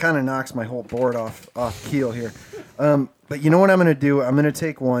hurts, and it kind of knocks my whole board off keel here. But you know what I'm going to do? I'm going to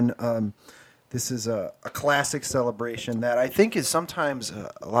take one. This is a classic celebration that I think is sometimes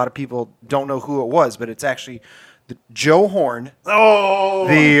a lot of people don't know who it was, but it's actually Joe Horn,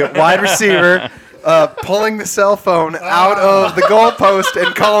 the wide receiver, pulling the cell phone out of the goalpost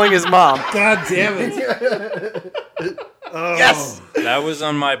and calling his mom. God damn it! Yes, That was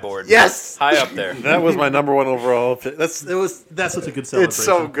on my board. yes. High up there. That was my number one overall pick. That's such a good celebration. It's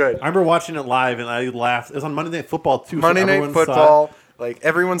so good. I remember watching it live and I laughed. It was on Monday Night Football too. so Monday Night everyone saw it. Football,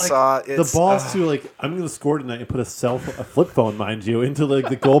 everyone saw it. The balls too. Like I'm going to score tonight and put a flip phone, mind you, into the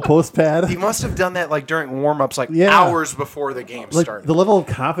goalpost pad. He must have done that during warm-ups, Yeah. hours before the game Like started. the level of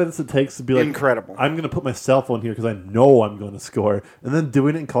confidence it takes to be like Incredible. I'm going to put my cell phone here because I know I'm going to score, and then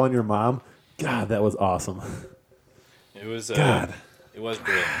doing it and calling your mom. God, that was awesome. It was God. It was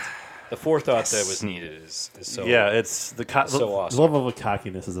brilliant. The forethought that was needed is so. Yeah, it's the So awesome. The level of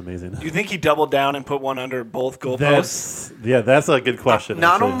cockiness is amazing. Do you think he doubled down and put one under both goalposts? That's a good question.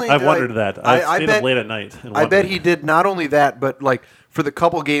 Not actually. only I did wondered that. I I stayed bet- up late at night. And I bet wondered. he did not only that, but for the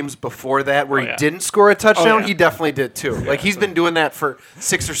couple games before that where Oh, he yeah. didn't score a touchdown, yeah. he definitely did too. Like he's been doing that for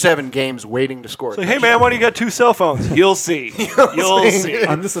 6 or 7 games, waiting to score. a Like, hey touchdown. man, why do you got 2 cell phones? You'll see. You'll see.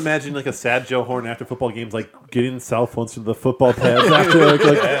 I'm just imagining like a sad Joe Horn after football games, like getting cell phones from the football pads after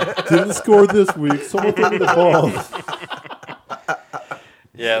like didn't score this week. Someone threw me the ball.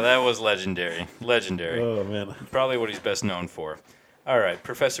 Yeah, that was legendary. Legendary. Oh man. Probably what he's best known for. All right,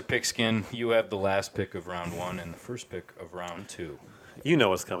 Professor Pigskin, you have the last pick of round 1 and the first pick of round 2. You know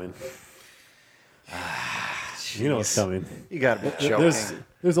what's coming. You know what's coming. You got to be joking.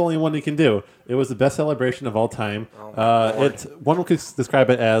 There's only one you can do. It was the best celebration of all time. One could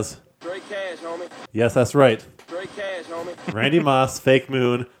describe it as. Straight cash, homie. Yes, that's right. Straight cash, homie. Randy Moss, Fake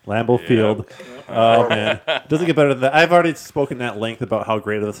Moon, Lambeau Field. Oh man, doesn't get better than that. I've already spoken at length about how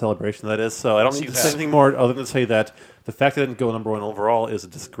great of a celebration that is, so I don't need to say anything more other than to say that the fact that it didn't go number 1 overall is a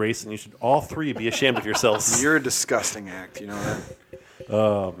disgrace, and you should all 3 be ashamed of yourselves. You're a disgusting act, you know that.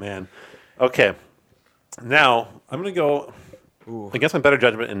 Oh man. Okay. Now I'm gonna go against my better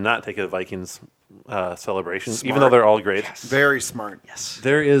judgment and not take a Vikings celebration, even though they're all great. Very smart.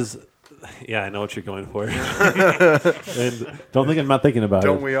 There is, yeah, I know what you're going for, and don't think I'm not thinking about it.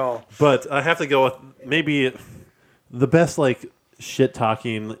 Don't we all? But I have to go with maybe the best like shit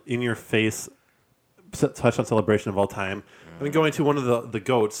talking in your face touchdown celebration of all time. I'm going to one of the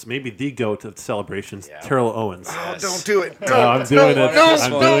goats, maybe the goat of celebrations, Terrell Owens. Oh, don't do it. No, I'm doing it.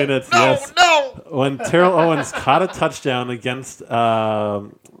 I'm doing it. Yes. When Terrell Owens caught a touchdown against, as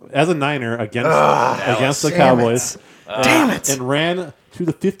a Niner against the Cowboys, and ran to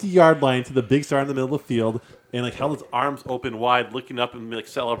the 50-yard line to the big star in the middle of the field, and like held his arms open wide, looking up and like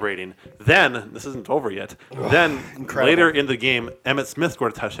celebrating. Then this isn't over yet. Then later in the game, Emmitt Smith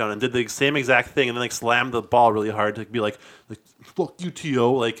scored a touchdown and did the same exact thing, and then like slammed the ball really hard to be like fuck you,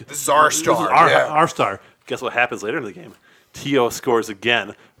 T.O. Like This is our star. our star. Guess what happens later in the game? T.O. scores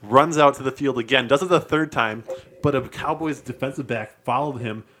again, runs out to the field again, does it the 3rd time, but a Cowboys defensive back followed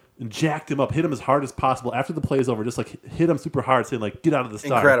him and jacked him up, hit him as hard as possible after the play is over, just like hit him super hard, saying like, get out of the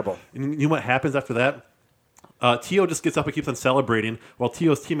star. Incredible. And you know what happens after that? T.O. just gets up and keeps on celebrating while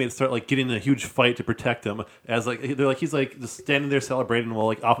T.O.'s teammates start like getting in a huge fight to protect him. As like he's like just standing there celebrating while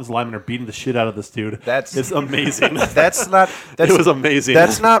like offensive linemen are beating the shit out of this dude. It's amazing. That's it was amazing.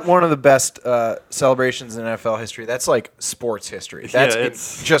 That's not one of the best celebrations in NFL history. That's like sports history. That's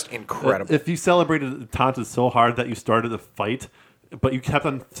it's just incredible. If you celebrated taunted so hard that you started a fight, but you kept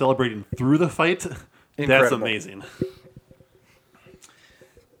on celebrating through the fight, that's Incredible. amazing.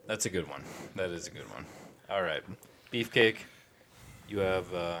 That's a good one. That is a good one. All right. Beefcake, you have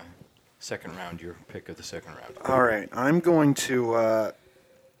second round, your pick of the second round. All right, I'm going to.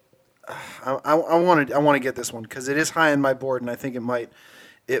 I want to get this one because it is high on my board, and I think it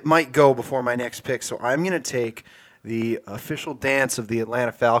might go before my next pick. So I'm going to take the official dance of the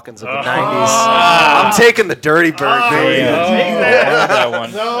Atlanta Falcons of the 90s. I'm taking the Dirty Bird, baby. That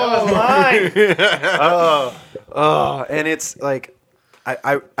one. And it's like.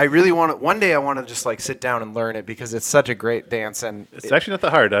 I really want to. One day I want to just like sit down and learn it because it's such a great dance, and It's actually not that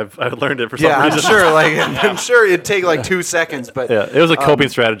hard. I've learned it for some I'm reason. sure. Like I'm sure it'd take like 2 seconds, but Yeah, it was a coping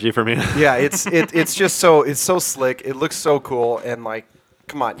strategy for me. yeah, it's just so slick. It looks so cool, and like,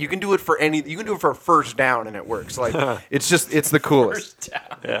 come on, you can do it for you can do it for a first down, and it works. Like it's the coolest.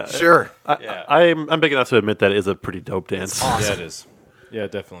 Yeah, Sure. I'm big enough to admit that it is a pretty dope dance. Yeah, it is. Yeah,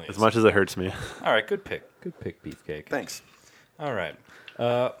 it definitely is. As much as it hurts me. All right, good pick. Good pick, Beefcake. Thanks. All right.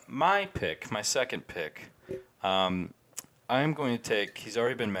 My pick, my second pick, I'm going to take, he's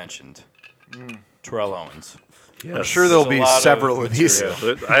already been mentioned, Terrell Owens. I'm sure there'll be several of these.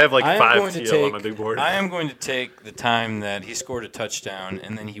 I have like 5 TL on my big board. I am going to take the time that he scored a touchdown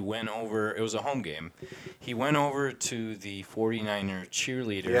and then he went over, it was a home game, he went over to the 49er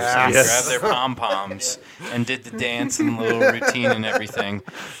cheerleaders and grabbed their pom-poms and did the dance and the little routine and everything.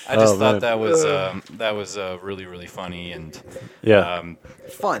 I just thought that was really, really funny and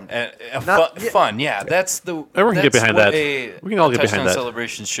Fun. Fun, yeah. That's the Everyone can get behind what that. We can all get behind touchdown that.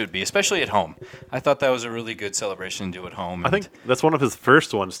 celebration should be, especially at home. I thought that was a really good celebration to do at home. I think that's one of his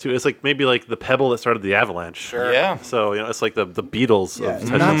first ones too. It's like maybe like the pebble that started the avalanche. Sure. Yeah. So it's like the Beatles of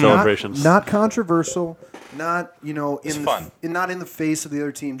touchdown celebrations. Not controversial. Not It's fun. Not in the face of the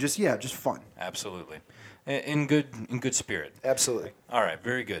other team. Just fun. Absolutely. In good spirit. Absolutely. All right,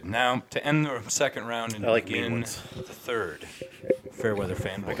 very good. Now to end the second round and I like mean begin ones. the third. Fairweather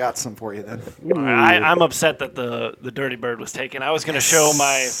fanboy. I got some for you then. I'm upset that the Dirty Bird was taken. I was going to show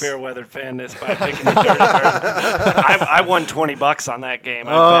my fair-weather fanness by picking the Dirty Bird. I won $20 on that game.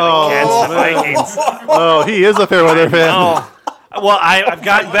 I bet against the Vikings. Oh, he is a fair weather fan. No, Well, I've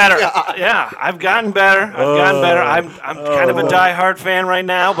gotten better. Yeah, I've gotten better. I'm kind of a diehard fan right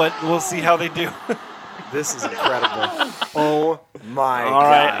now, but we'll see how they do. This is incredible. Oh my All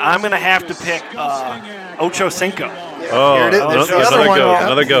right, God. I'm gonna have to pick Ocho Cinco. Here it is. There's the other one.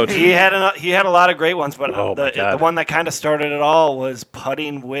 Another goat. He had a lot of great ones, but Oh, my God. the one that kind of started it all was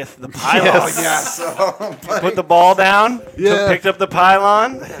putting with the pylon. Yes. Put the ball down, picked up the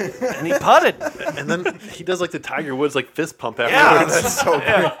pylon, and he putted. And then he does like the Tiger Woods like fist pump Yeah, afterwards. That's so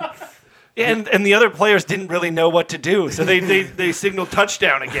great. and the other players didn't really know what to do, so they signaled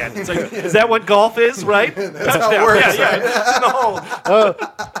touchdown again. It's like, is that what golf is, right? Touchdown. how it works, Yeah, it's in the hole.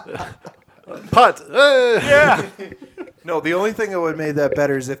 Putt. Yeah. No, the only thing that would have made that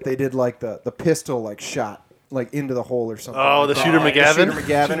better is if they did like the pistol like shot like into the hole or something. Oh, like the that. Shooter Like McGavin? Shooter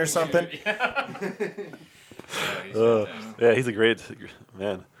McGavin or something. Yeah, he's a great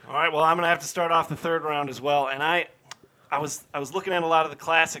man. All right, well, I'm going to have to start off the third round as well, and I was looking at a lot of the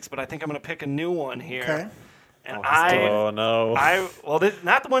classics, but I think I'm going to pick a new one here. Okay. And Oh no.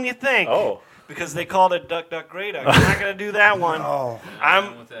 not the one you think. Oh. Because they called it Duck Duck Grey Duck. I'm not going to do that one.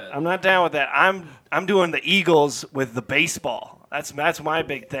 I'm not down with that. I'm doing the Eagles with the baseball. That's my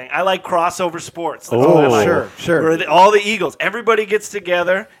big thing. I like crossover sports. That's what I like. Sure. Where all the Eagles, everybody gets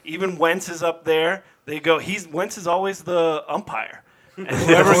together. Even Wentz is up there. They go. Wentz is always the umpire. And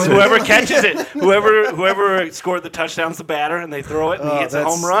whoever catches it, whoever scored the touchdown's the batter, and they throw it, and he hits a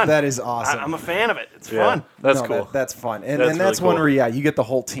home run. That is awesome. I'm a fan of it. It's Yeah, fun. that's No, cool. That's fun, and That's that's really one cool. where you get the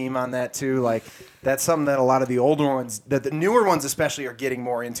whole team on that too. Like that's something that a lot of the older ones, that the newer ones especially, are getting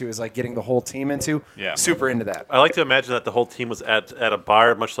more into. Is like getting the whole team into. Yeah. Super into that. I like to imagine that the whole team was at a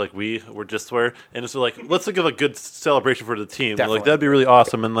bar, much like we were just were, and it's like, let's think of a good celebration for the team. Definitely. Like that'd be really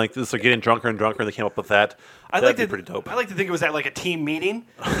awesome. And like this, they're getting drunker and drunker, and they came up with that. That'd be pretty dope. I like to think it was at like a team meeting.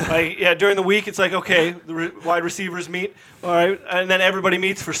 Like, during the week, it's like, okay, the wide receivers meet, all right, and then everybody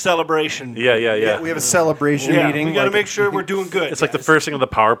meets for celebration. Yeah. We have a celebration Yeah, meeting. we got to like, make sure we're doing good. It's like the first thing on the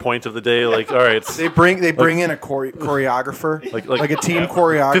PowerPoint of the day. Like, all right, They bring in a choreographer, like a team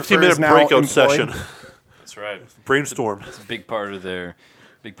choreographer. 15-minute is now breakout employed. session, That's right. brainstorm. It's a big part of their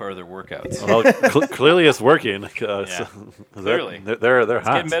workouts. Well, clearly it's working. Yeah. Clearly. they're It's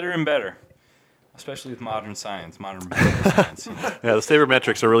hot. getting better and better, especially with modern science, modern behavioral science. You know. Yeah, the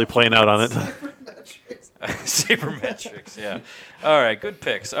sabermetrics are really playing out on it. Sabermetrics, yeah. All right, good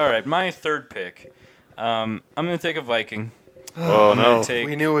picks. All right, my third pick. I'm going to take a Viking. Oh I'm no. going to take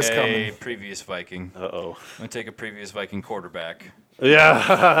We knew it was a coming. previous Viking. Uh-oh. I'm going to take a previous Viking quarterback. Yeah.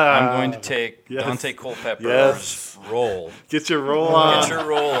 I'm going to take yes. Dante Culpepper's Yes. roll. Get your roll on. Get your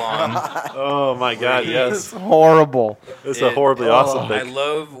roll on. Oh my God. Yes. Horrible. It's a horribly awesome I pick.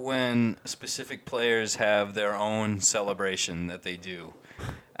 love when specific players have their own celebration that they do.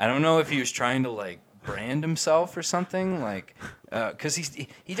 I don't know if he was trying to like brand himself or something, like because he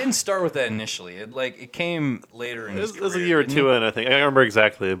didn't start with that initially. It came later in his It was a career, year or didn't two he? in, I think. I don't remember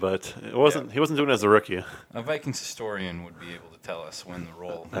exactly, but it wasn't. He wasn't doing it as a rookie. A Vikings historian would be able to tell us when the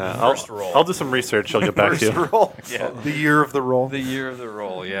roll, the I'll, first roll. I'll do some research. I'll get back to you. Roll. Yeah. The year of the roll. The year of the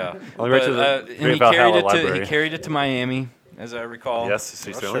roll, yeah. I'll write to the And Great he Valhalla carried Library. he carried it to Miami, as I recall. Yes,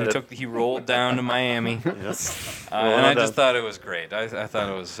 he certainly did. He rolled down to Miami, Yes. and I just thought it was great. I thought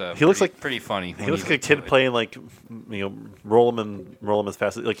it was. He looks like- pretty funny. He looks like a kid playing like, roll him as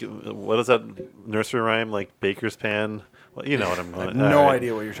fast. Like, what is that nursery rhyme? Like Baker's Pan. Well, you know what I'm I have going. no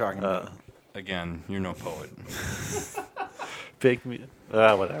idea what you're talking about. Again, you're no poet. Bake me.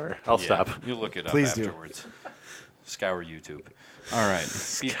 Whatever. I'll Yeah, stop. You look it up Please do. afterwards. Scour YouTube. All right,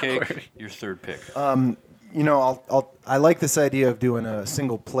 Beefcake, your third pick. I like this idea of doing a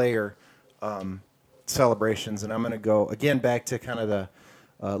single player celebrations, and I'm going to go again back to kind of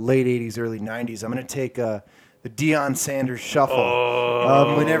the late '80s, early '90s. I'm going to take the Deion Sanders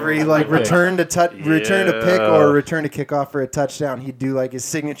shuffle. Whenever he returned a pick or returned a kickoff for a touchdown, he'd do like his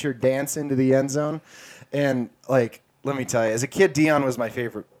signature dance into the end zone. And like, let me tell you, as a kid, Deion was my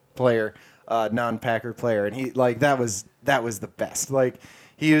favorite player, non-Packer player, and he that was the best. Like,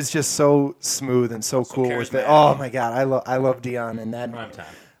 he was just so smooth and so cool with it. charismatic. Oh my God, I love Deion, and that Prime time.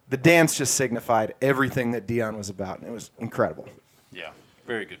 the dance just signified everything that Deion was about, and it was incredible. Yeah,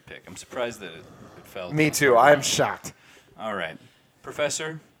 very good pick. I'm surprised that it fell. Me too. I am shocked. All right,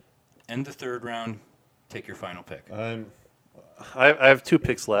 Professor, end the third round. Take your final pick. I have 2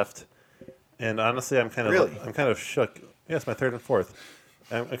 picks left, and honestly, I'm kind of shook. Yes, my third and fourth.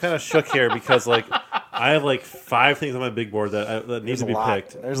 I'm kind of shook here because I have 5 things on my big board that need There's to a be lot.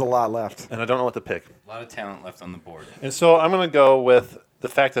 picked, There's a lot left. and I don't know what to pick. A lot of talent left on the board. And so I'm going to go with the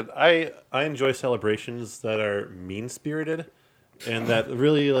fact that I enjoy celebrations that are mean-spirited and that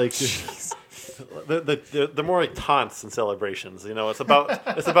really they're more like taunts and celebrations. You know, it's about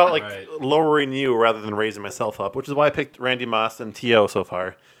like Right. lowering you rather than raising myself up, which is why I picked Randy Moss and T.O. so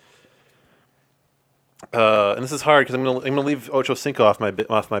far. And this is hard because I'm gonna leave Ocho Cinco off my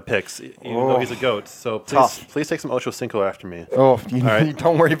picks, even though he's a goat. So please take some Ocho Cinco after me. Oh, All right.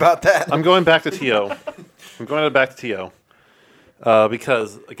 don't worry about that. I'm going back to T.O.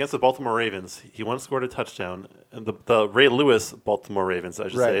 Because against the Baltimore Ravens, he once scored a touchdown. And the Ray Lewis Baltimore Ravens, I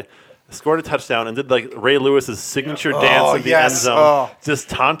should Right. say, scored a touchdown and did like Ray Lewis's signature dance in the end yes. zone, Oh. just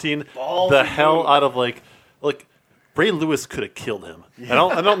taunting the hell out of like Ray Lewis could have killed him.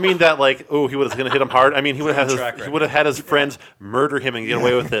 I don't mean that like he was going to hit him hard. I mean he would have had his friends murder him and get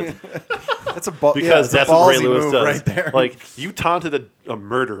away with it That's a because that's what Ray ballsy Lewis move does. right there. Like you taunted a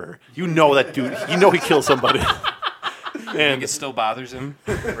murderer. You know that dude. You know he killed somebody. I think it still bothers him,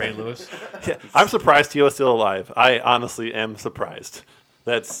 Ray Lewis. Yeah, I'm surprised T.O. is still alive. I honestly am surprised.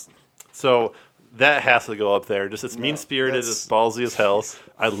 So that has to go up there. Just it's mean spirited, it's ballsy as hell.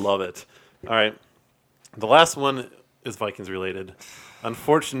 I love it. All right, the last one is Vikings related.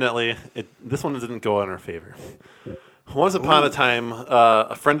 Unfortunately, this one didn't go in our favor. Once upon a time,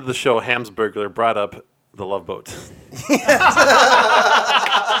 a friend of the show, Hamsburglar, brought up the Love Boat.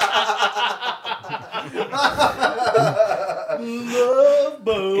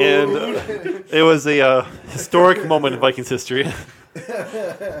 And it was a historic moment in Vikings history.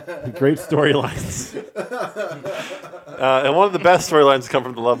 Great storylines. And one of the best storylines to come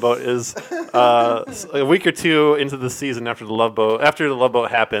from the Love Boat is a week or two into the season after the Love Boat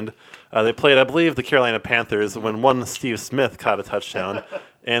happened, they played, I believe, the Carolina Panthers when one Steve Smith caught a touchdown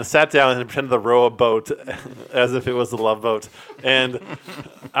and sat down and pretended to row a boat as if it was the Love Boat. And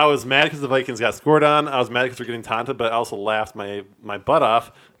I was mad because the Vikings got scored on. I was mad because we're getting taunted, but I also laughed my butt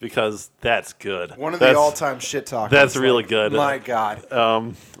off because that's good. One of the all-time shit talkers. That's really good. My God.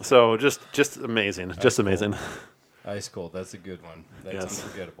 So just amazing. Just amazing. Ice cold. That's a good one. That's Yes.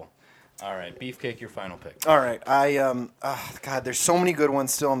 unforgettable. All right, Beefcake, your final pick. All right, God, there's so many good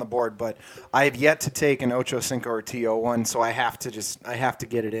ones still on the board, but I have yet to take an Ocho Cinco or TO one, so I have to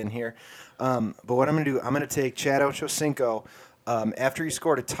get it in here. But what I'm gonna do, I'm gonna take Chad Ocho Cinco after he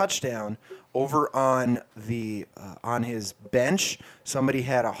scored a touchdown over on his bench. Somebody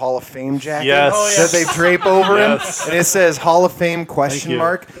had a Hall of Fame jacket that they drape over him, and it says Hall of Fame question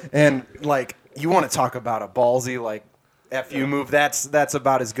mark. And like, you want to talk about a ballsy like FU move, that's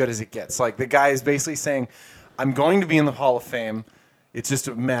about as good as it gets. Like the guy is basically saying, I'm going to be in the Hall of Fame. It's just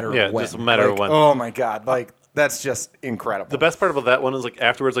a matter of when. just a matter of when. Oh my God. Like that's just incredible. The best part about that one is like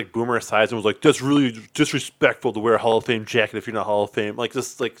afterwards, like Boomer Esiason was like, "That's really disrespectful to wear a Hall of Fame jacket if you're not Hall of Fame." Like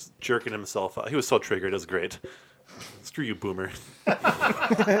just like jerking himself out. He was so triggered. It was great. Screw you, Boomer.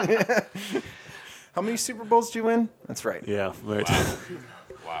 How many Super Bowls did you win? That's right. Yeah, right.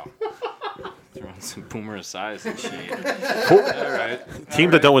 Wow. Throwing some Boomer Esiason shade. All right.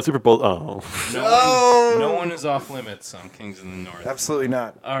 Teams that don't win Super Bowl. Oh, No one is off limits on Kings of the North. Absolutely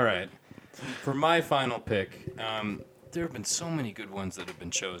not. All right. For my final pick, there have been so many good ones that have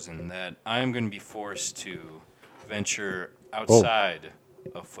been chosen that I am going to be forced to venture outside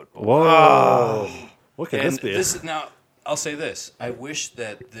of football. whoa! What could And this be? this is now. I'll say this. I wish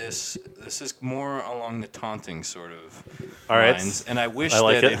that this is more along the taunting sort of All right. lines, and I wish I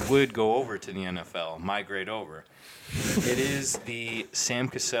like that it. it would go over to the NFL, migrate over. It is the Sam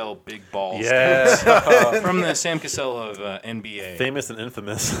Cassell big balls Yes. from the Sam Cassell of NBA. Famous and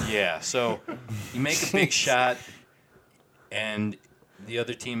infamous. Yeah, so you make a big shot, and the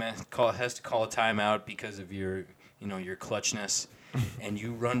other team has to call a timeout because of your clutchness, and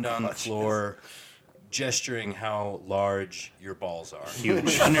you run down the floor, gesturing how large your balls are.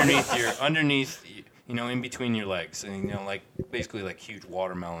 Huge. underneath, in between your legs, and like basically like huge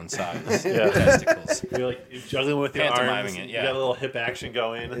watermelon size testicles. You're juggling with your Pantomiming arms. it, You yeah. got a little hip action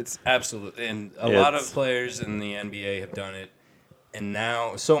going. It's Absolutely, and a Yeah, lot of it's- players in the NBA have done it, and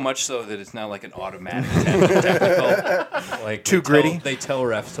now so much so that it's not like an automatic technical. Like Too gritty? They tell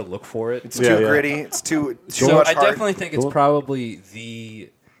refs to look for it. It's too gritty. It's too So much I heart. definitely think it's probably the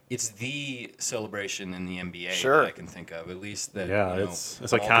celebration in the NBA Sure. that I can think of, at least that. It's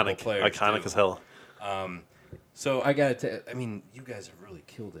multiple iconic. players Iconic do. as hell. So I got to. I mean, you guys have really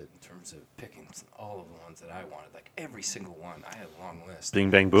killed it in terms of picking all of the ones that I wanted. Like every single one, I had a long list. Bing,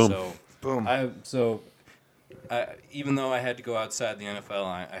 bang, boom. So Boom. Even though I had to go outside the NFL,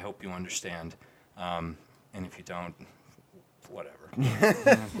 I hope you understand. And if you don't, whatever.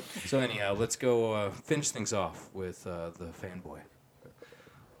 So anyhow, let's go finish things off with the fanboy.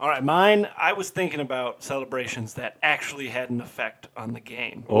 All right, mine, I was thinking about celebrations that actually had an effect on the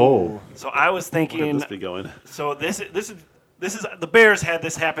game. Oh, So I was where could thinking, this be going? so this is the Bears had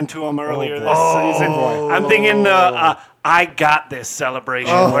this happen to them earlier this season. I'm thinking I got this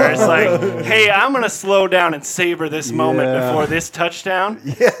celebration where it's like, hey, I'm going to slow down and savor this moment before this touchdown.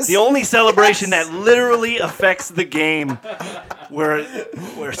 Yes. The only celebration that literally affects the game where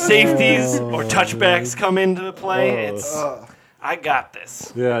safeties or touchbacks come into play, it's I got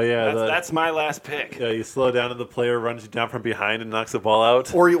this. Yeah. That's my last pick. Yeah, you slow down and the player runs you down from behind and knocks the ball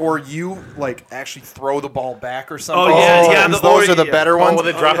out. Or you like actually throw the ball back or something. Oh, yeah, Sometimes those are the better ones. When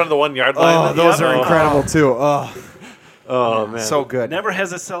they drop it on the 1 yard line. Those are incredible too. Oh, man. So good. Never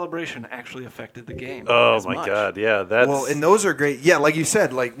has a celebration actually affected the game. Oh, as my much. God. Yeah, that's... Well, and those are great. Yeah, like you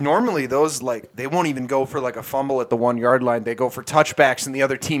said, like normally those like they won't even go for like a fumble at the 1 yard line. They go for touchbacks and the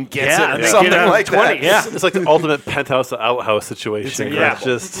other team gets it or they something get out like 20, that. Yeah. It's like the ultimate penthouse to outhouse situation.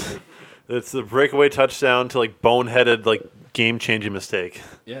 incredible. It's the breakaway touchdown to like boneheaded like game-changing mistake.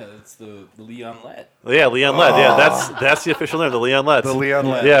 Yeah, that's the Leon Lett. Yeah, Leon Lett. Yeah, that's the official name, the Leon Lett. The Leon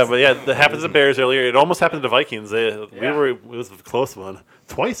Lett. Yeah, but yeah, that happened to the Bears earlier. It almost happened to the Vikings. It was a close one.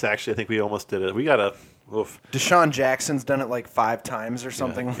 Twice actually, I think we almost did it. We got a. Oof. Deshaun Jackson's done it like 5 times or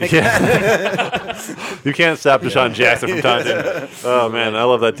something like that. You can't stop Deshaun Jackson from taunting. Oh man, I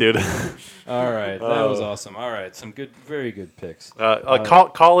love that dude. All right, that was awesome. All right, some very good picks.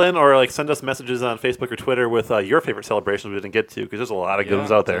 Call in or like send us messages on Facebook or Twitter with your favorite celebrations we didn't get to because there's a lot of good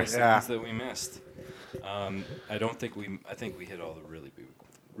ones out there. There's the ones that we missed. I think we hit all the really good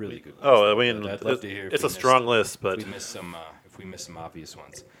ones. Oh, I mean, But I'd love to hear if it's we a strong missed- list, but if we missed some obvious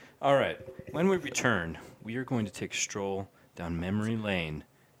ones. All right, when we return, we are going to take a stroll down memory lane.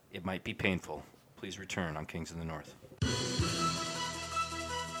 It might be painful. Please return on Kings of the North.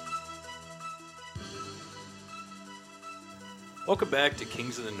 Welcome back to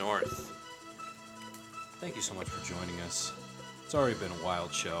Kings of the North. Thank you so much for joining us. It's already been a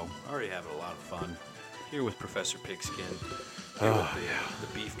wild show. Already having a lot of fun. Here with Professor Pigskin. Here with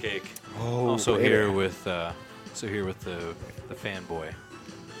the beefcake. Also here with the fanboy.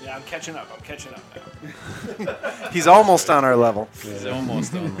 Yeah, I'm catching up now. He's almost on our level. He's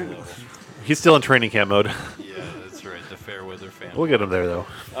almost on the level. he's still in training camp mode. Yeah, that's right. The fair weather fan. We'll get him there though.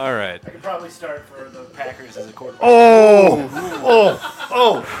 All right. I could probably start for the Packers as a quarterback.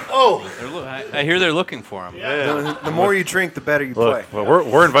 I hear they're looking for him. The more you drink, the better you play. Look, well,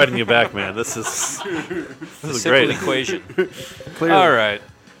 we're inviting you back, man. This is Simple great. equation. Clearly. All right.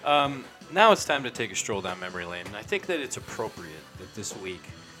 Now it's time to take a stroll down memory lane. And I think that it's appropriate that this week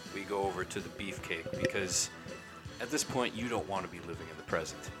we go over to the beefcake because at this point you don't want to be living in the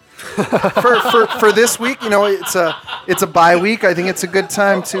present. for this week, it's a bye week. I think it's a good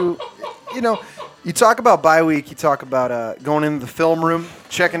time to, you talk about bye week. You talk about going into the film room,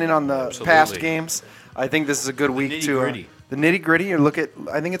 checking in on the past games. I think this is a good week to nitty-gritty. the nitty gritty.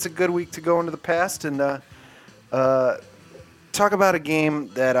 I think it's a good week to go into the past and talk about a game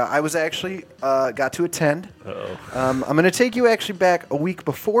that I was actually got to attend. I'm going to take you actually back a week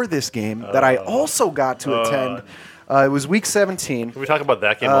before this game that I also got to attend. It was week 17. Can we talk about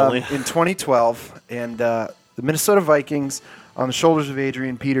that game only? In 2012, and the Minnesota Vikings, on the shoulders of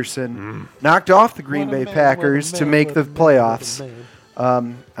Adrian Peterson, knocked off the Green Bay Packers to make the playoffs.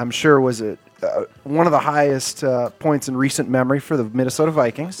 I'm sure was one of the highest points in recent memory for the Minnesota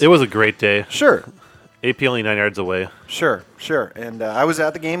Vikings. It was a great day. Sure. AP only 9 yards away. Sure. And I was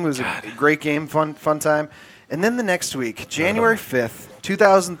at the game. It was a great game, fun time. And then the next week, January 5th,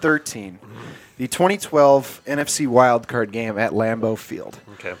 2013, the 2012 NFC wildcard game at Lambeau Field.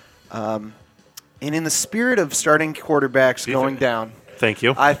 Okay. And in the spirit of starting quarterbacks going down, Thank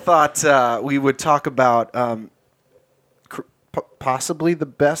you. I thought we would talk about possibly the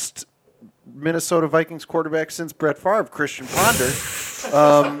best Minnesota Vikings quarterback since Brett Favre, Christian Ponder.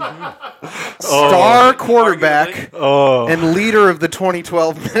 Star quarterback and leader of the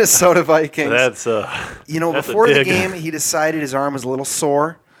 2012 Minnesota Vikings. That's before the dig. game, he decided his arm was a little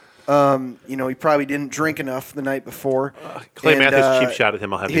sore. He probably didn't drink enough the night before. Clay And, Matthews cheap shot at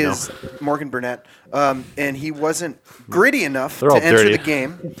him, I'll have you know. Morgan Burnett. And he wasn't gritty enough They're to all enter dirty. the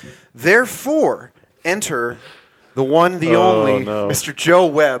game. Therefore, enter the one, the only, no. Mr. Joe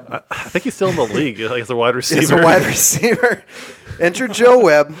Webb. I think he's still in the league. Like, as a wide receiver. Is a wide receiver. Enter Joe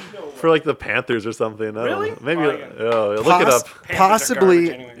Webb. For like the Panthers or something. I don't Really? know. Maybe. Oh, Look it up. Possibly,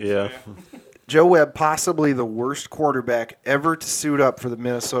 Yeah. Joe Webb, possibly the worst quarterback ever to suit up for the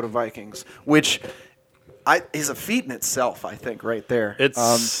Minnesota Vikings, which is a feat in itself, I think, right there. It's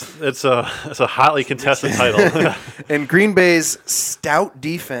a hotly contested title. And Green Bay's stout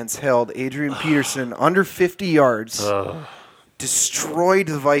defense held Adrian Peterson under 50 yards, destroyed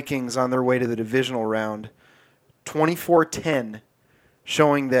the Vikings on their way to the divisional round, 24-10,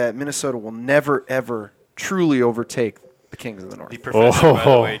 showing that Minnesota will never, ever truly overtake the Kings of the North. The professor, by the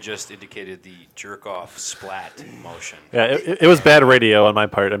Oh. way, just indicated the jerk-off splat motion. Yeah, it was bad radio on my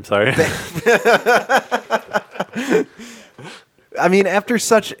part. I'm sorry. I mean, after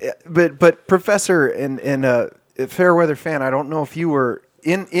such, but Professor and a fair weather fan, I don't know if you were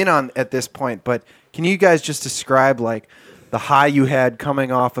in on at this point, but can you guys just describe like the high you had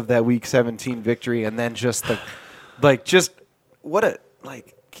coming off of that Week 17 victory, and then just the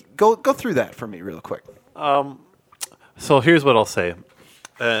go through that for me real quick. So here's what I'll say,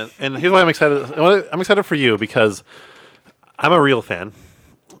 and here's why I'm excited. I'm excited for you because I'm a real fan,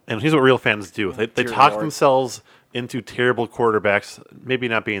 and here's what real fans do: they Dear talk Lord. themselves into terrible quarterbacks, maybe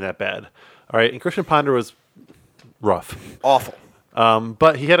not being that bad. All right, and Christian Ponder was rough. Awful.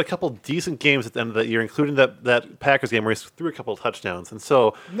 But he had a couple decent games at the end of that year, including that Packers game where he threw a couple of touchdowns. And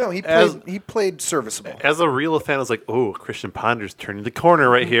so, No, he as- played serviceable. As a real fan, I was like, "Oh, Christian Ponder's turning the corner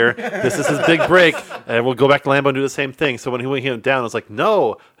right here. This is his big break, and we'll go back to Lambeau and do the same thing." So when he went down, I was like,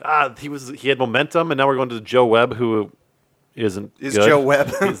 "No, he had momentum, and now we're going to Joe Webb, who isn't Is good. Joe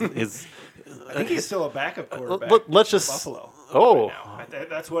Webb. He's I think he's still a backup quarterback. let's for just Buffalo. oh." Right now.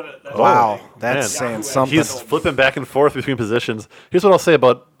 That's what. That's Wow, what that's man. saying something. He's flipping back and forth between positions. Here's what I'll say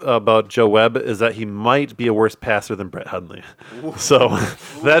about Joe Webb is that he might be a worse passer than Brett Hundley. So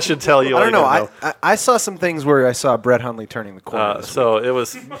that should tell you. I all don't you know. gotta I saw some things where I saw Brett Hundley turning the corner. this so it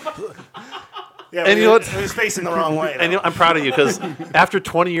was. Yeah, And but you know what? He was facing the wrong way. And I'm proud of you because after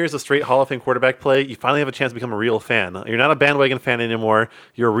 20 years of straight Hall of Fame quarterback play, you finally have a chance to become a real fan. You're not a bandwagon fan anymore.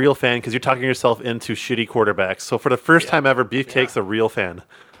 You're a real fan because you're talking yourself into shitty quarterbacks. So for the first time ever, Beefcake's a real fan.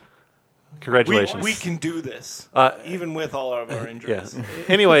 Congratulations. we can do this, even with all of our injuries. Yeah.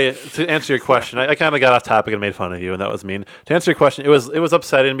 Anyway, to answer your question, I kind of got off topic and made fun of you, and that was mean. To answer your question, it was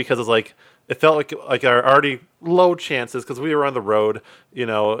upsetting because it felt like our already low chances because we were on the road, and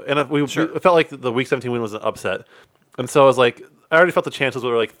it felt like the Week 17 win was an upset, and so I was like, I already felt the chances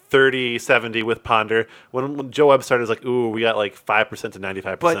were like 30-70 with Ponder. When Joe Webb started, it was like, ooh, we got like 5% to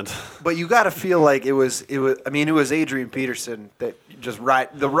 95%. But you got to feel like it was. I mean, it was Adrian Peterson that just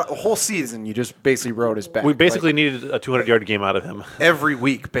the whole season. You just basically rode his back. We basically like, needed a 200-yard game out of him. every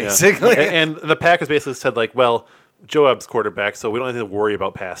week, Yeah. basically. And the Packers basically said, like, well, Joe Webb's quarterback, so we don't have to worry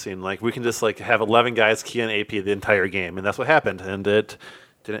about passing. Like, we can just, like, have 11 guys key on AP the entire game. And that's what happened. And it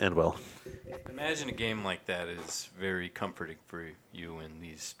didn't end well. Imagine a game like that is very comforting for you in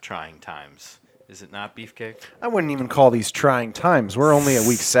these trying times. Is it not, Beefcake? I wouldn't even call these trying times. We're only at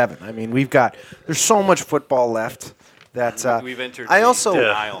Week 7. I mean, there's so much football left. That We've entered I the also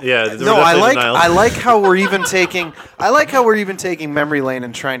denial. Yeah. no, I like how we're even taking memory lane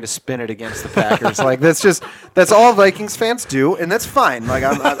and trying to spin it against the Packers. Like that's all Vikings fans do, and that's fine. Like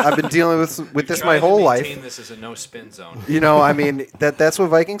I've been dealing with this my whole life. This is a no spin zone. I mean that's what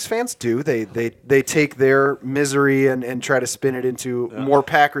Vikings fans do. They take their misery and try to spin it into more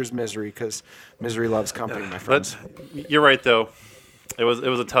Packers misery because misery loves company, my friends. But you're right, though. It was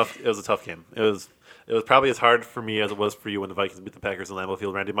a tough game. It was probably as hard for me as it was for you when the Vikings beat the Packers in Lambeau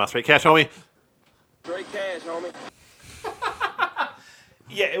Field. Randy Moss, straight cash, homie. Straight cash, homie.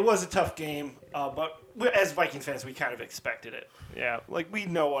 Yeah, it was a tough game, but as Vikings fans, we kind of expected it. Yeah, like we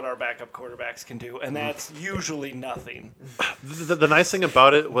know what our backup quarterbacks can do, and that's usually nothing. The nice thing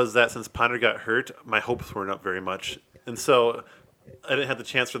about it was that since Ponder got hurt, my hopes weren't up very much, and so I didn't have the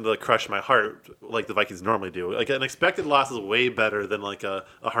chance for them to crush my heart like the Vikings normally do. Like an expected loss is way better than like a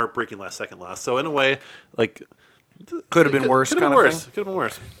heartbreaking last-second loss. So in a way, like Could have been worse. Could have been worse. Could have been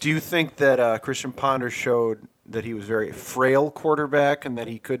worse. Do you think that Christian Ponder showed that he was very frail quarterback and that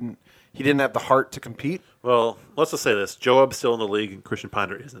he didn't have the heart to compete? Well, let's just say this: Joe Webb's still in the league, and Christian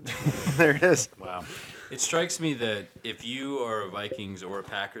Ponder isn't. There it is. Wow. It strikes me that if you are a Vikings or a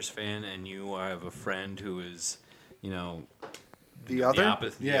Packers fan and you have a friend who is, The other?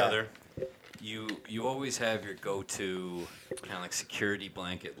 the other, you always have your go-to kind of like security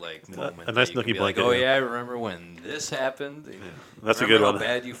blanket like moment. a nice that you can nookie be like, blanket, oh yeah. yeah, I remember when this happened. That's a Remember good how one.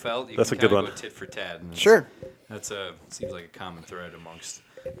 bad you felt. You That's can a good kinda one. Go tit for tat. And Sure. That's seems like a common thread amongst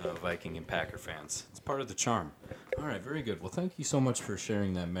Viking and Packer fans. It's part of the charm. All right, very good. Well, thank you so much for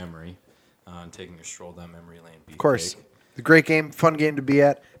sharing that memory and taking a stroll down memory lane. Of course. The great game, fun game to be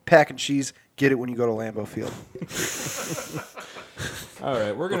at. Pack and cheese. Get it when you go to Lambeau Field. All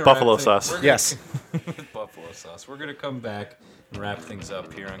right, we're gonna Buffalo wrap sauce. Yes. Buffalo sauce. We're gonna come back and wrap things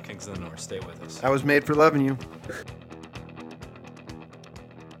up here on Kings of the North. Stay with us. I was made for loving you.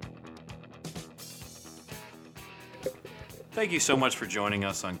 Thank you so much for joining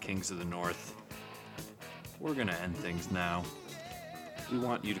us on Kings of the North. We're going to end things now. We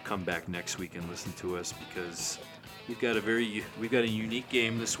want you to come back next week and listen to us because we've got a unique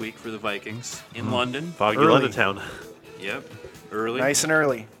game this week for the Vikings in London. Foggy Early. London town. Yep. Early. Nice and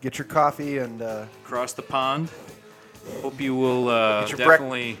early. Get your coffee and Across the pond. Hope you will your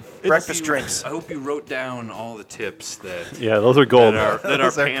definitely. breakfast drinks. I hope you wrote down all the tips that Yeah, those are gold. that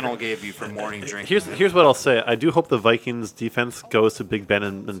our panel gave you for morning drinking. Here's what I'll say. I do hope the Vikings defense goes to Big Ben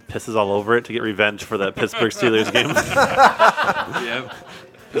and pisses all over it to get revenge for that Pittsburgh Steelers game. Yep.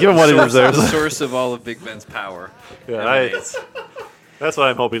 Give him what he The deserves. source of all of Big Ben's power. Yeah, emanates. that's what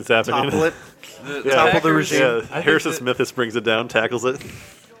I'm hoping is happening. Topple it. The Yeah. Topple the Packers- regime. Yeah, I think Harrison that- Smith just brings it down, tackles it.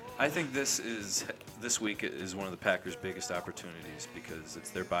 I think this week is one of the Packers' biggest opportunities because it's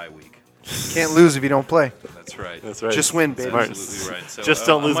their bye week. Can't lose if you don't play. That's right. That's right. Just win, That's baby. absolutely right. So Just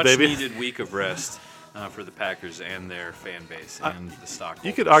don't lose, a baby. much-needed week of rest for the Packers and their fan base and the stockholders.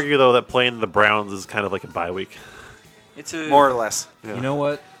 You could argue though that playing the Browns is kind of like a bye week. It's a More or less. You know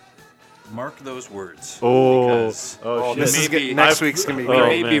what? Mark those words. Oh, because oh, This is Maybe- good. Next week's gonna be we Oh,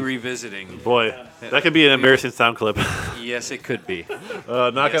 great. may be man. revisiting. boy, that could be an embarrassing sound clip. Yes, it could be.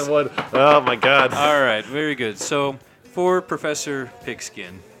 Knock on wood. Oh my God. All right, very good. So for Professor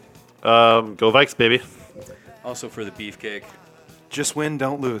Pigskin, Go Vikes, baby. also for the Beefcake, Just win,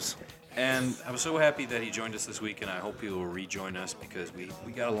 don't lose. and I was so happy that he joined us this week, and I hope he will rejoin us because we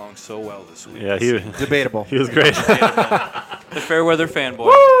got along so well this week. Yeah, he Debatable. he was great. The Fairweather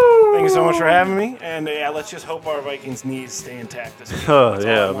fanboy. Thank you so much for having me. And yeah, let's just hope our Vikings knees stay intact this week. Oh That's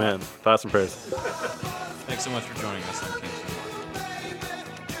all I yeah, want. man. Thoughts and prayers. Thanks so much for joining us on Kings